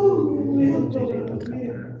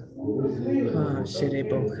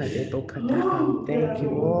 Thank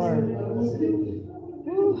you, Lord.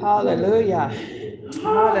 Hallelujah.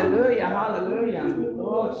 Hallelujah. Hallelujah.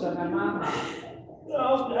 Oh, Shanamaha.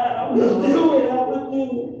 Oh God, I will do it. I will do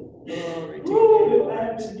it. Glory to If I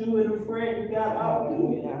have to do it, afraid of God, I'll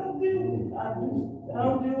do it. I'll do it.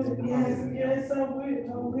 I'll do it. Yes, yes, I will. I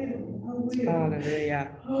will. I will.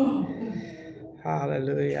 Hallelujah. Oh,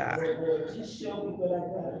 Hallelujah. just show me what I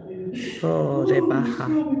gotta do. Oh, Rebaha. Show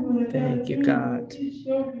me what I gotta Thank you, do. God. Just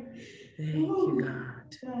show me. Thank you, God.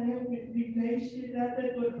 God, help me to be patient. I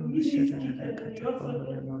think what Oh, we need to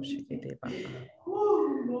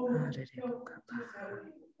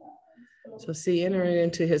So see, entering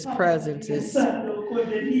into his presence is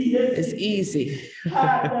easy.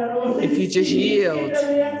 If you just yield,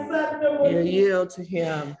 you yield to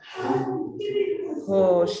him.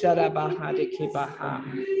 Oh, Shadabaha de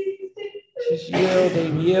Kibaha. Just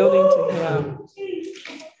yielding to him.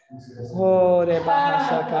 Oh, Rebaha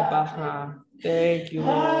Shakabaha. Thank you,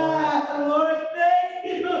 Lord.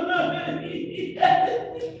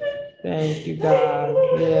 Thank you, God.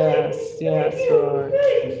 Yes, yes, Lord.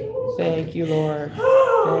 Thank you, Lord.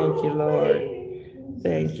 Thank you, Lord.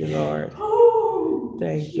 Thank you, Lord.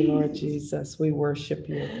 Thank you, Lord Jesus. We worship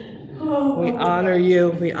you. We honor you.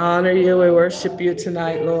 We honor you. We worship you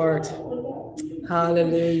tonight, Lord.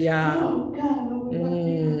 Hallelujah.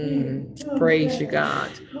 Praise you,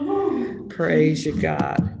 God. Praise you,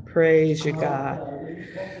 God. Praise you, God.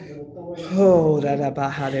 Oh,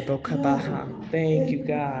 thank you,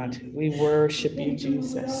 God. We worship you,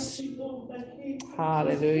 Jesus.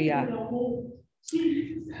 Hallelujah.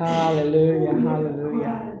 Hallelujah.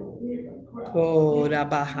 Hallelujah. Oh,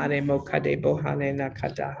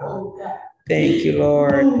 thank you,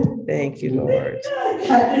 Lord. Thank you, Lord.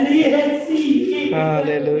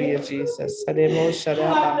 Hallelujah, Jesus.